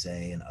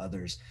DSA and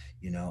others,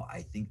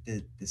 I think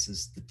that this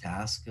is the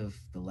task of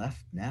the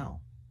left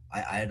now.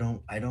 I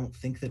don't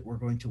think that we're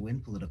going to win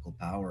political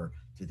power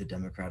through the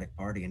Democratic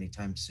Party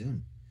anytime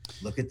soon.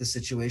 Look at the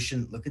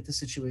situation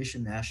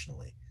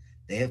nationally.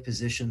 They have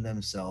positioned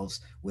themselves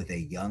with a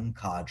young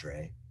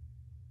cadre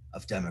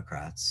of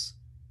Democrats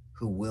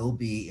who will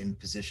be in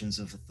positions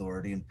of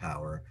authority and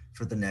power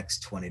for the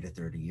next 20 to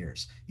 30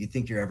 years. You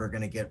think you're ever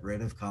going to get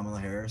rid of Kamala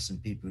Harris and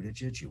Pete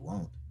Buttigieg? You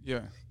won't.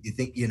 Yeah. You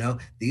think,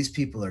 these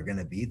people are going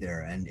to be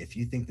there. And if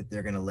you think that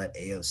they're going to let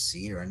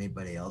AOC or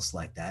anybody else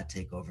like that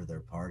take over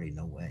their party,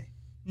 no way.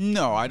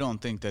 No, I don't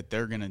think that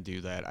they're going to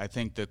do that. I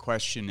think the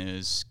question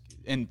is,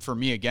 and for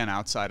me, again,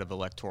 outside of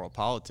electoral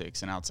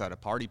politics and outside of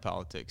party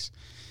politics,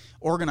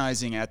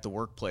 organizing at the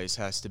workplace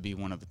has to be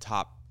one of the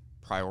top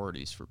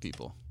priorities for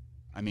people.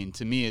 I mean,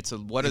 to me, it's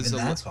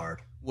that's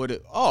hard.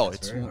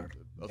 It's very hard.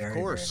 Of Very,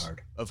 course, very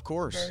hard. of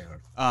course. Very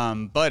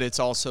hard. But it's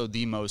also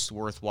the most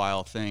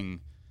worthwhile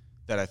thing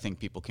that I think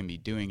people can be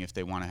doing if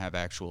they want to have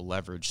actual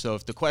leverage. So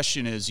if the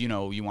question is,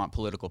 you want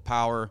political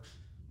power,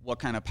 what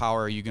kind of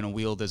power are you going to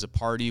wield as a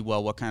party?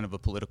 Well, what kind of a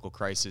political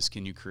crisis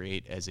can you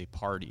create as a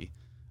party?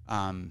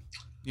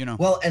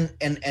 Well,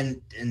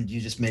 and you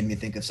just made me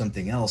think of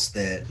something else,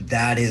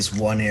 that is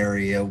one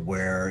area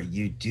where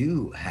you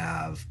do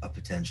have a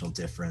potential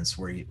difference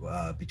where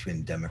between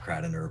a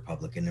Democrat and a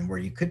Republican, and where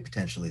you could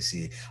potentially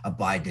see a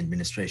Biden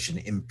administration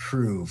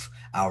improve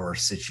our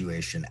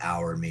situation,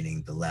 our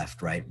meaning the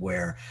left, right?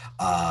 Where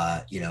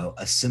a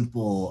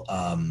simple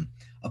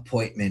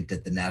appointment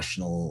at the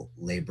National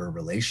Labor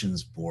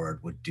Relations Board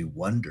would do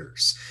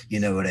wonders. You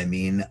know what I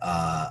mean?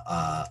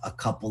 A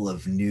couple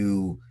of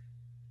new,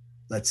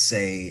 let's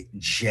say,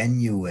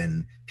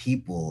 genuine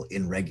people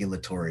in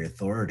regulatory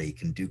authority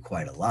can do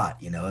quite a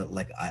lot. You know,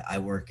 like I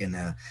work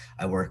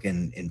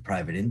in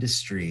private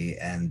industry,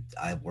 and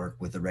I work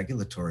with a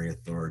regulatory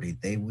authority.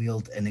 They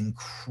wield an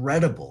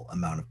incredible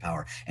amount of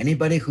power.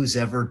 Anybody who's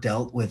ever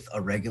dealt with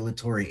a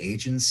regulatory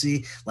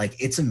agency, like,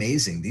 it's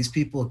amazing. These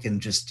people can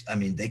just, I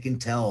mean, they can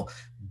tell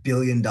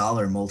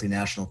billion-dollar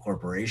multinational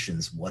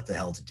corporations what the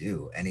hell to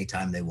do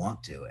anytime they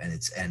want to. And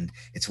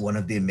it's one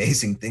of the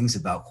amazing things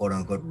about quote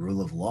unquote rule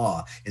of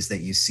law, is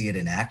that you see it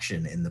in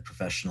action in the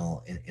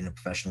professional, in a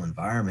professional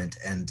environment.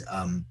 And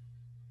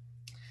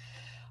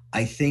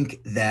I think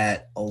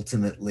that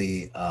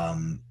ultimately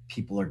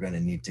people are going to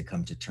need to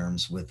come to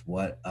terms with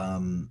what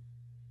the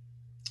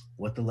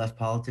left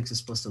politics is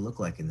supposed to look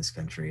like in this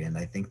country. And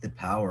I think the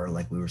power,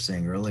 like we were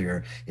saying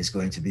earlier, is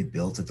going to be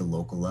built at the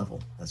local level.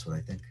 That's what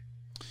I think.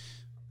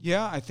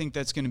 Yeah, I think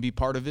that's going to be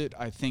part of it.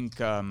 I think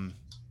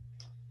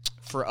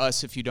for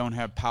us, if you don't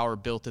have power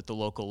built at the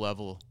local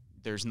level,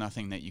 there's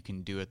nothing that you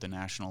can do at the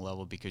national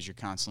level, because you're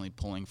constantly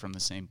pulling from the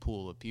same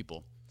pool of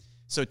people.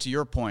 So to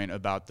your point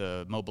about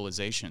the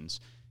mobilizations,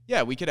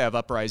 yeah, we could have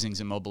uprisings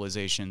and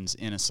mobilizations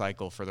in a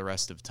cycle for the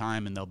rest of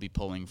time, and they'll be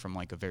pulling from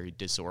like a very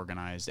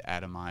disorganized,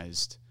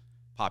 atomized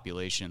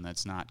population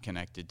that's not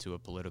connected to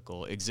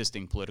a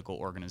existing political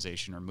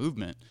organization or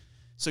movement.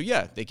 So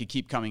yeah, they could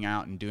keep coming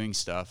out and doing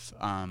stuff.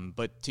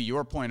 But to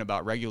your point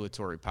about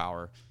regulatory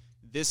power,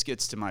 this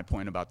gets to my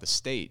point about the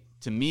state.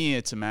 To me,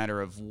 it's a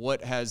matter of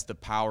what has the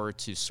power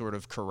to sort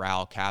of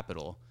corral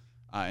capital.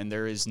 And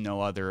there is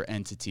no other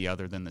entity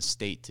other than the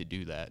state to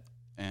do that.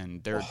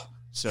 And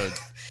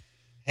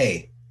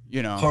hey,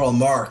 you know, Karl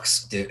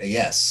Marx,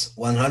 yes,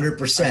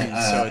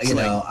 100%.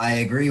 So I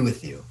agree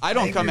with you. I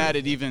don't come at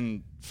it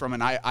even from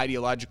an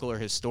ideological or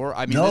historical.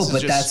 I mean, no, this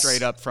is just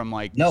straight up from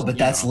like. No, but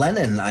that's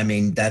Lenin. I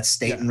mean, that's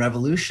State and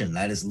Revolution.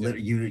 That is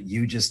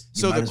you just.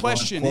 So the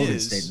question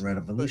is, State and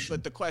Revolution.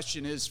 But the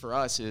question is for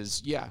us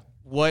is,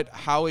 what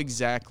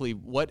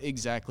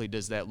exactly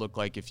does that look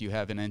like if you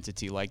have an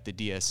entity like the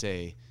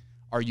DSA?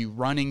 Are you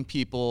running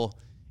people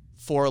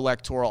for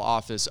electoral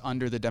office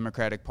under the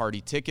Democratic Party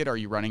ticket? Are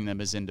you running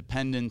them as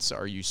independents?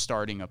 Are you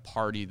starting a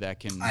party that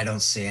can... I don't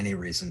see any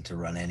reason to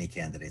run any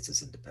candidates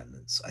as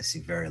independents. I see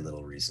very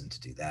little reason to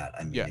do that.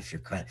 I mean,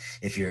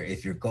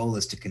 if your goal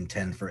is to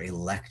contend for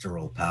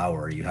electoral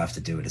power, you have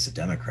to do it as a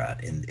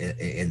Democrat in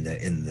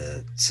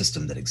the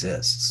system that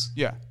exists.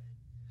 Yeah.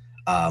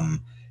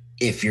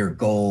 If your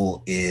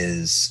goal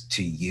is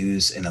to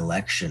use an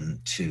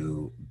election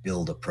to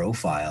build a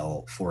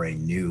profile for a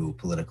new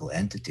political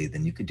entity,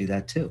 then you could do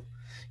that too.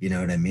 You know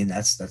what I mean?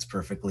 That's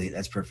perfectly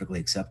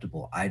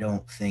acceptable. I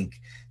don't think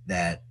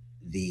that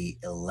the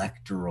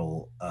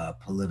electoral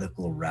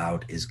political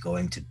route is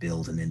going to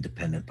build an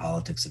independent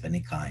politics of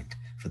any kind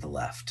for the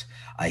left.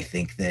 I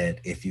think that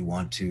if you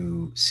want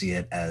to see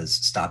it as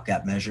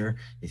stopgap measure,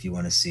 if you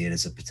want to see it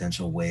as a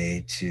potential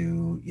way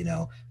to,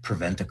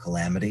 prevent a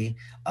calamity,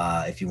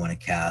 if you want to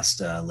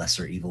cast a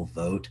lesser evil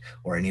vote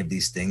or any of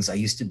these things, I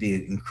used to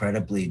be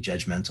incredibly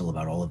judgmental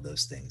about all of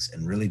those things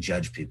and really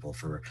judge people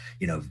for,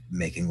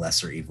 making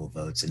lesser evil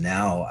votes. And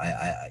now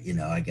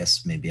I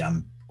guess maybe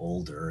I'm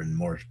older and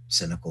more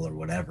cynical or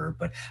whatever,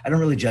 but I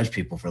don't really judge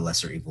people for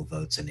lesser evil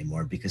votes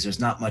anymore because there's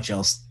not much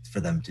else for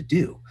them to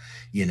do,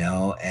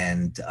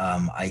 and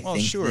I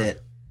think that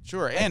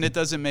sure. And it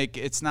doesn't make,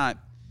 it's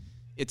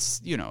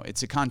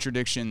a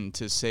contradiction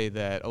to say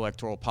that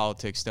electoral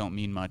politics don't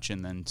mean much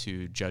and then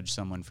to judge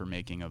someone for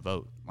making a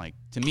vote. Like,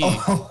 to me,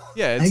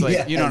 it's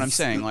like, you know what I'm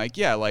saying? Like,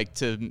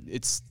 to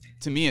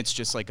me, it's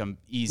just like an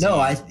easy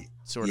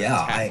sort of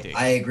tactic.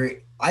 I agree.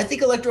 I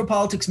think electoral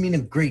politics mean a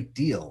great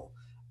deal.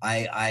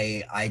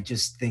 I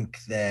just think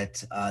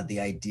that the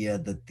idea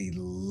that the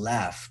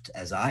left,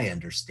 as I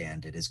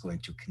understand it, is going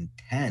to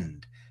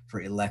contend for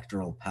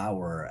electoral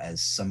power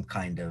as some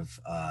kind of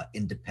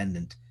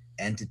independent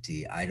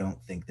entity, I don't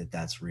think that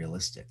that's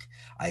realistic.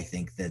 I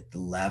think that the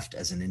left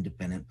as an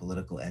independent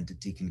political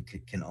entity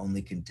can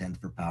only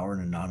contend for power in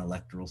a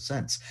non-electoral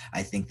sense.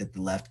 I think that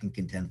the left can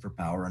contend for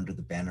power under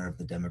the banner of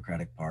the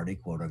Democratic Party,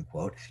 quote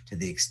unquote, to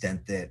the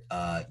extent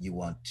that you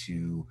want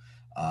to,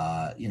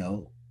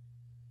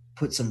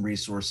 put some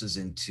resources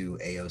into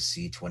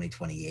AOC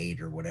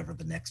 2028 or whatever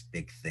the next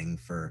big thing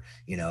for,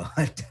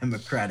 a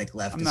Democratic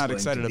left is going to be. I'm not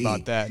excited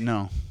about that,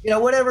 no.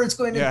 Whatever it's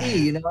going to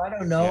be, I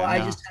don't know.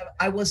 Yeah,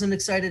 I wasn't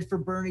excited for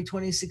Bernie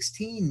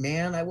 2016,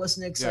 man. I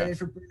wasn't excited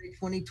for Bernie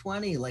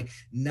 2020. Like,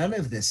 none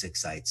of this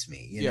excites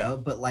me, you know,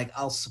 but like,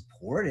 I'll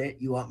support it.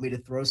 You want me to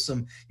throw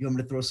some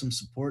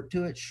support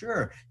to it?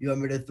 Sure. You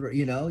want me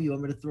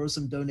to throw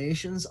some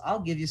donations?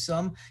 I'll give you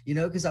some,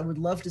 because I would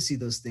love to see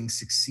those things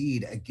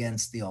succeed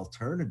against the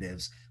alternatives.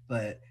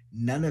 But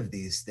none of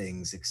these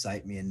things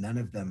excite me, and none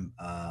of them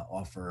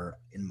offer,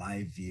 in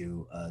my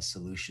view, a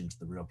solution to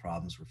the real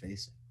problems we're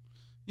facing.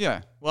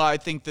 Yeah. Well, I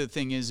think the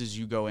thing is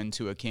you go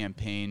into a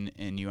campaign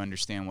and you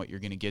understand what you're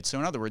going to get. So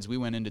in other words, we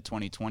went into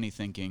 2020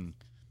 thinking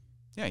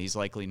yeah, he's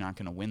likely not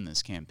going to win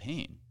this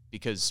campaign,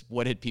 because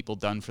what had people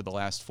done for the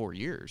last 4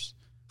 years?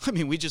 I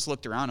mean, we just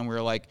looked around and we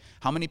were like,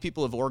 how many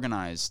people have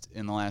organized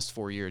in the last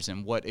 4 years,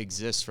 and what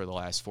exists for the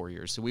last 4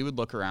 years? So we would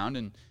look around,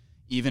 and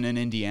even in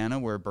Indiana,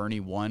 where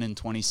Bernie won in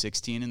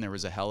 2016 and there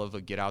was a hell of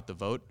a get out the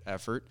vote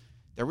effort,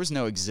 there was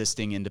no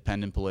existing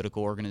independent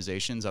political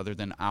organizations other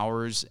than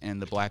ours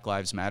and the Black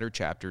Lives Matter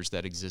chapters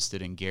that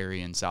existed in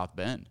Gary and South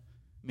Bend.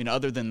 I mean,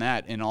 other than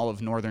that, in all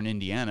of northern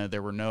Indiana,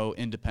 there were no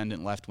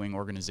independent left-wing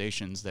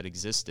organizations that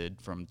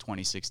existed from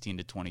 2016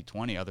 to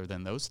 2020 other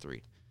than those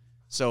three.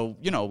 So,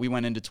 we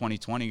went into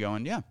 2020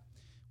 going, yeah,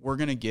 we're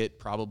going to get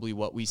probably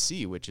what we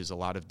see, which is a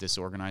lot of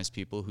disorganized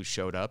people who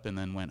showed up and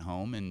then went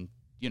home and,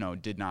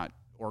 did not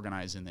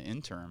organize in the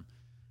interim.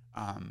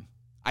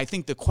 I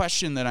think the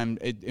question that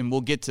and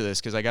we'll get to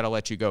this because I got to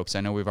let you go because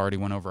I know we've already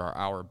went over our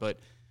hour, but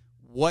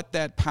what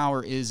that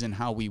power is and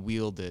how we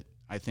wield it,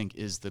 I think,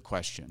 is the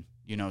question.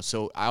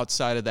 So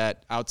outside of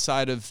that,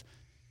 outside of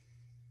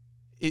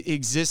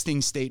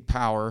existing state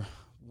power,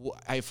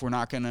 if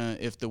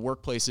the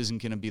workplace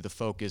isn't going to be the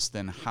focus,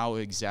 then how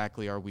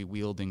exactly are we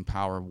wielding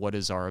power? What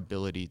is our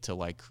ability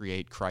to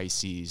create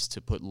crises,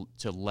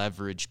 to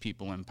leverage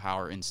people in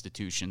power,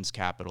 institutions,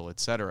 capital, et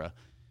cetera?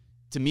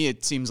 To me,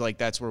 it seems like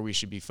that's where we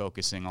should be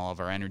focusing all of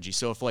our energy.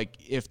 So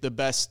if the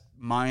best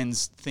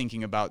minds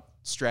thinking about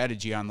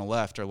strategy on the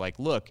left are like,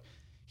 look,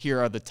 here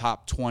are the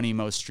top 20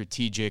 most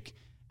strategic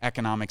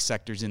economic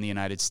sectors in the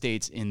United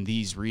States in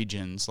these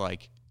regions,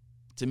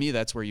 to me,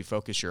 that's where you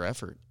focus your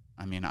effort.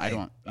 I mean,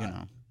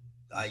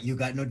 you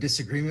got no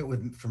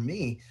disagreement from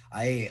me.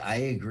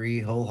 I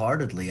agree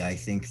wholeheartedly. I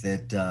think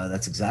that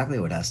that's exactly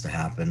what has to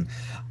happen.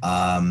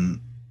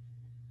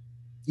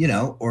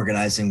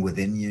 Organizing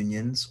within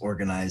unions,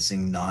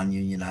 organizing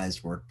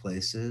non-unionized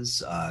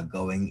workplaces,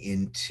 going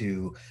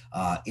into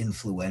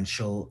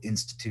influential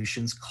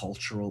institutions,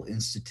 cultural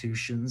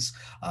institutions,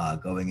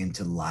 going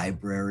into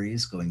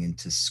libraries, going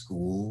into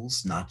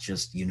schools, not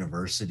just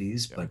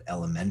universities, but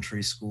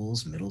elementary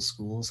schools, middle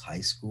schools,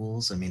 high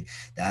schools. I mean,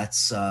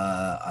 that's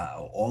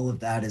all of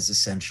that is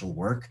essential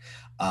work.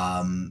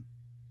 But,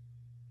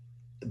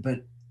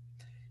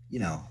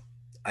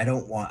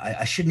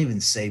 I shouldn't even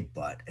say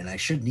but, and I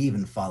shouldn't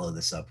even follow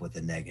this up with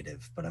a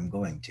negative, but I'm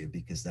going to,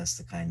 because that's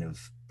the kind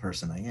of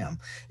person I am,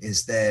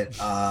 is that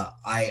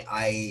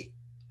I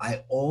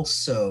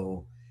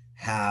also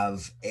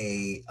have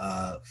a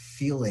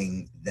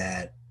feeling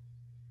that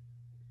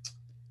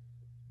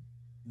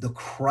the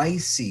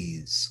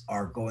crises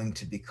are going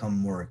to become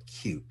more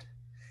acute,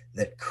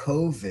 that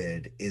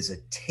COVID is a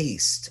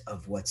taste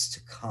of what's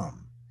to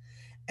come,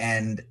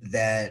 and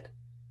that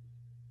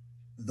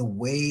the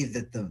way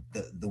that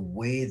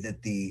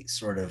the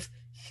sort of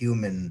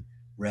human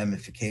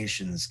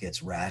ramifications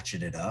gets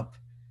ratcheted up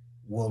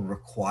will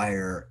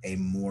require a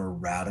more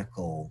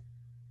radical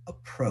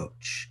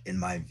approach, in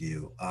my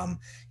view. I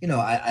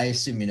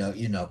assume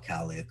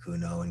Cali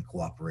Akuno and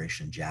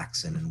Cooperation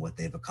Jackson and what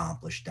they've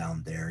accomplished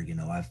down there.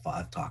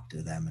 I've talked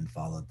to them and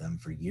followed them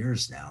for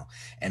years now,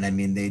 and I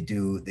mean they've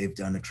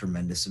done a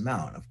tremendous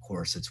amount. Of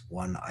course, it's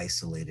one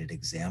isolated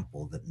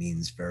example that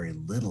means very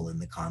little in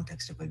the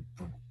context of a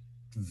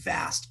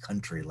vast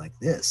country like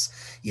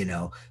this,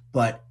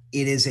 but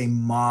it is a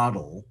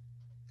model.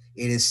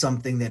 It is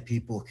something that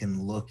people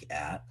can look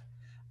at.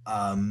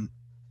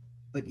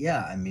 But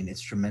yeah, I mean,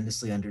 it's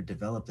tremendously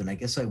underdeveloped. And I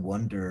guess I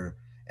wonder,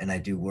 and I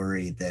do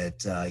worry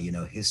that,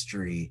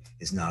 history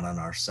is not on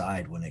our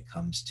side when it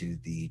comes to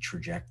the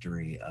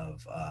trajectory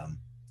of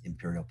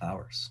imperial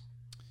powers.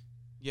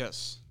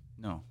 Yes,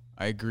 no,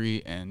 I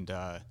agree. And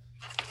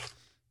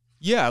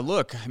yeah,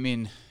 look, I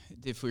mean,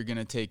 if we're going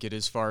to take it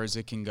as far as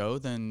it can go,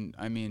 then,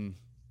 I mean,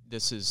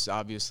 this is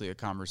obviously a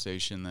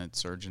conversation that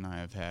Serge and I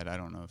have had. I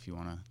don't know if you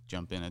want to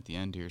jump in at the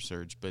end here,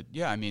 Serge, but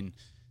yeah, I mean,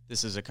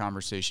 this is a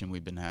conversation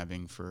we've been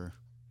having for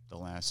the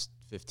last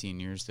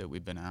 15 years that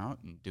we've been out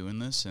and doing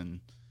this.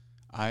 And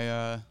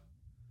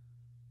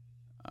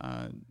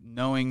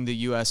knowing the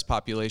U.S.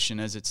 population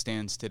as it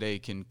stands today,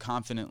 can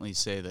confidently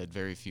say that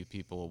very few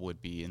people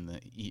would be in the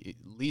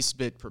least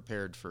bit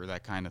prepared for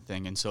that kind of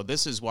thing. And so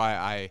this is why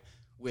I,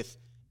 with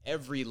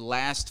every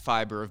last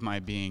fiber of my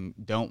being,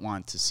 don't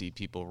want to see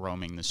people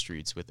roaming the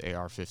streets with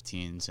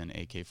AR-15s and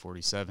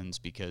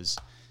AK-47s because,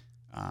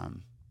 I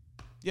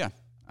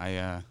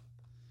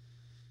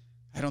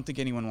don't think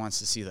anyone wants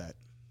to see that.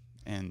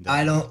 And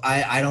I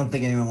don't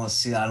think anyone wants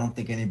to see that. I don't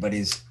think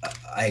anybody's.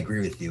 I agree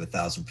with you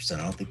 1,000%.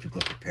 I don't think people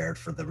are prepared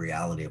for the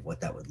reality of what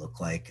that would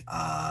look like.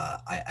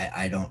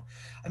 I don't.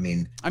 I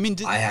mean, let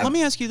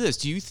me ask you this: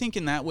 do you think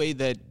in that way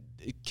that,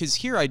 because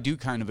here I do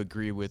kind of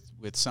agree with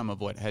some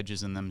of what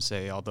Hedges and them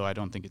say, although I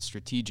don't think it's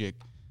strategic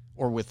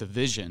or with a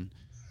vision,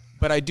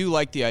 but I do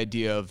like the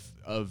idea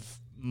of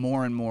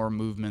more and more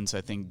movements,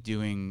 I think,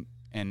 doing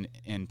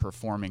and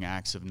performing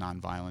acts of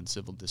nonviolent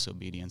civil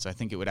disobedience. I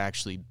think it would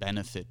actually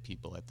benefit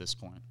people at this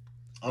point.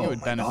 It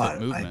would benefit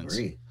movements. I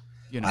agree.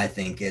 I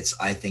think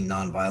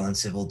nonviolent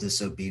civil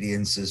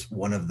disobedience is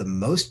one of the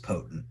most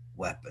potent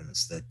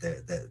weapons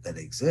that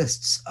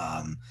exists.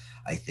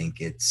 I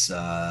think it's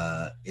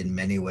in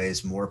many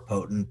ways more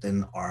potent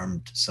than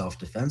armed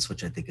self-defense,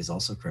 which I think is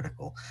also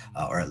critical,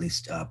 or at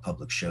least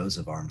public shows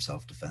of armed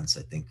self-defense,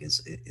 I think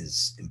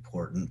is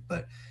important.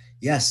 But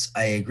yes,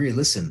 I agree.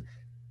 Listen,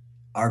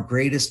 our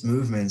greatest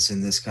movements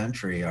in this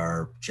country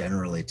are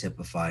generally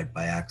typified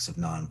by acts of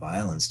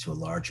nonviolence to a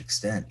large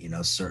extent.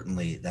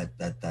 Certainly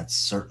that's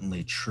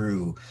certainly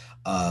true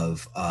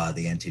of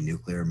the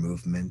anti-nuclear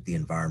movement, the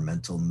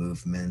environmental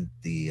movement,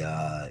 the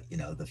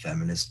the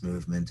feminist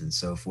movement, and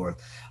so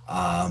forth.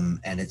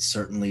 And it's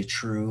certainly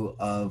true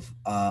of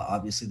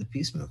obviously the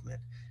peace movement.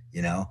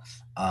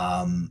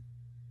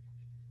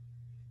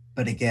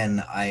 But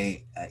again,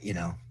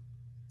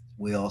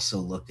 we also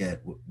look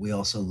at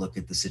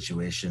the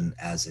situation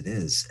as it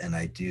is, and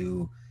I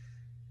do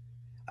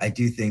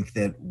think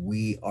that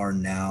we are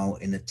now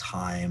in a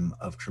time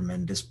of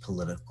tremendous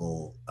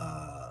political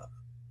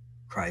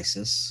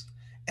crisis,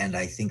 and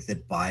I think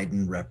that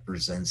Biden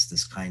represents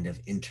this kind of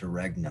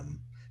interregnum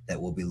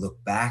that will be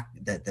looked back,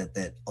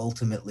 that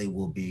ultimately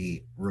will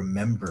be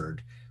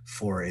remembered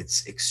for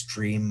its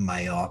extreme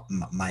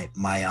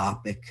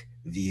myopic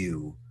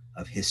view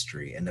of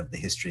history and of the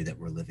history that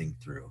we're living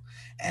through.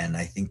 And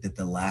I think that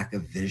the lack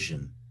of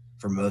vision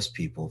for most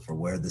people for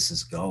where this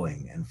is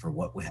going and for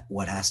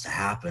what has to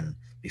happen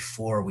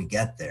before we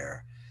get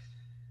there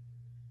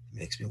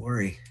makes me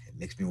worry. It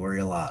makes me worry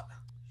a lot.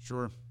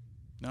 Sure.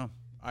 No,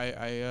 I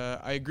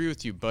agree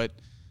with you, but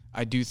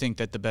I do think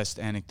that the best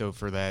anecdote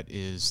for that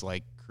is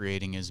like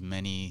creating as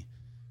many,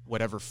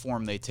 whatever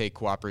form they take,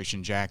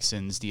 Cooperation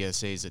Jacksons,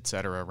 DSAs, et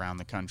cetera, around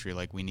the country.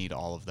 Like, we need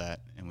all of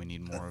that, and we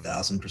need more of it.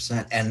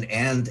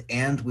 1,000%.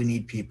 And we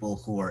need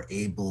people who are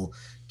able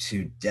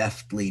to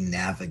deftly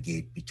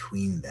navigate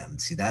between them.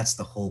 See, that's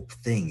the whole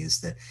thing, is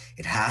that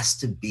it has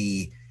to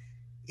be,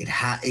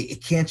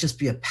 it can't just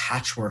be a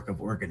patchwork of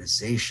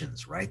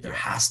organizations, right? There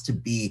has to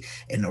be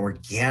an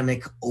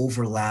organic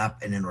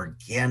overlap and an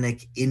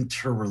organic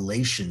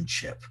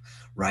interrelationship,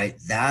 right?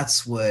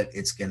 That's what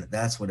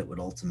it would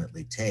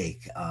ultimately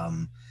take.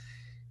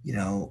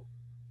 You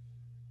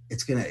want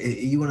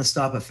to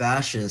stop a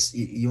fascist,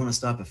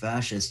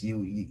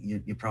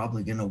 you're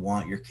probably going to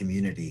want your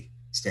community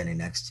standing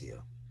next to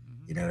you.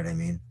 You know what I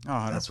mean? Oh,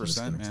 100%, that's what it's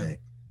going to take.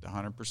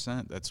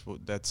 100%.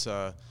 That's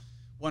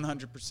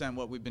 100%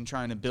 what we've been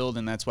trying to build,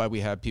 and that's why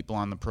we have people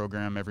on the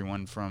program,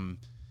 everyone from,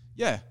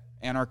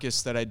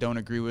 anarchists that I don't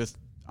agree with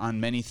on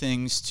many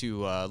things to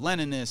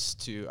Leninists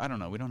to, I don't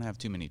know, we don't have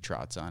too many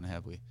trots on,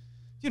 have we?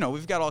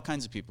 We've got all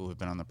kinds of people who've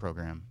been on the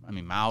program. I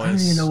mean, Maoists. I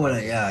don't even know what.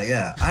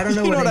 I don't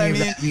know what any of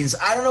that means.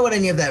 I don't know what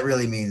any of that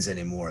really means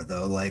anymore,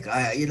 though. Like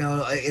in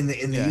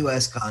the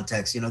U.S.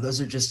 context,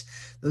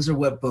 those are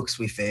what books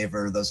we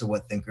favor. Those are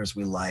what thinkers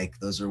we like.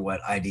 Those are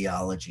what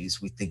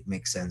ideologies we think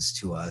make sense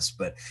to us.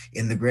 But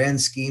in the grand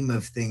scheme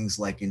of things,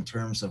 like in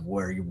terms of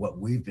what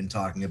we've been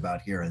talking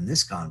about here in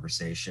this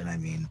conversation, I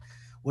mean,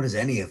 what does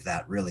any of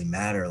that really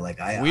matter? Like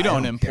we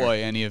don't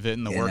employ any of it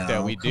in the work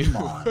that we do.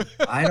 Come on.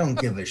 I don't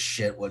give a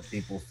shit what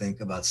people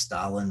think about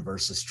Stalin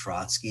versus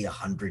Trotsky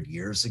 100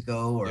 years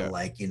ago, or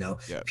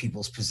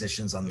people's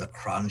positions on the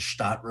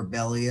Kronstadt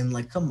rebellion.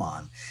 Like, come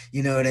on.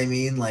 You know what I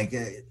mean? Like,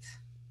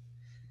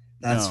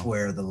 that's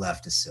where the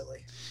left is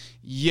silly.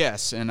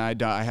 Yes, and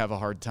I have a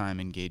hard time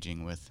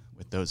engaging with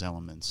those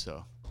elements.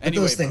 So.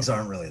 Anyway, those things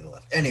aren't really the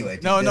left. Anyway,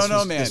 dude, man.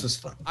 This was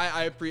fun.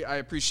 I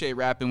appreciate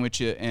rapping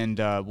with you, and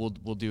we'll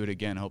do it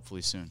again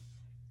hopefully soon.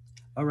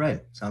 All right,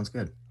 sounds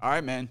good. All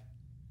right, man.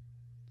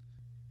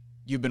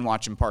 You've been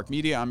watching Park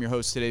Media. I'm your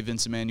host today,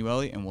 Vince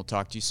Emanuele, and we'll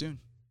talk to you soon.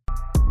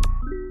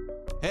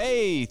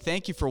 Hey,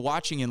 thank you for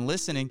watching and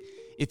listening.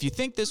 If you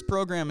think this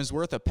program is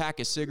worth a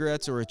pack of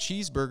cigarettes or a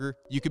cheeseburger,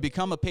 you could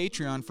become a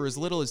Patreon for as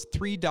little as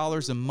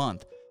 $3 a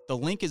month. The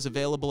link is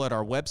available at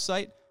our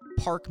website,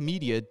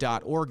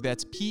 parkmedia.org.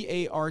 That's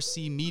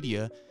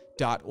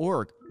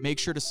PARCmedia.org. Make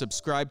sure to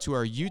subscribe to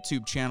our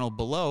YouTube channel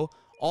below.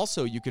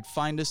 Also, you could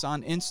find us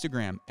on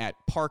Instagram at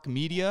Park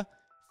Media,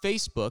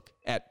 Facebook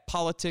at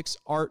Politics,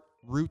 Art,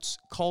 Roots,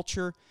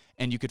 Culture,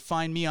 and you could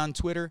find me on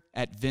Twitter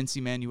at Vince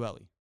Emanuele.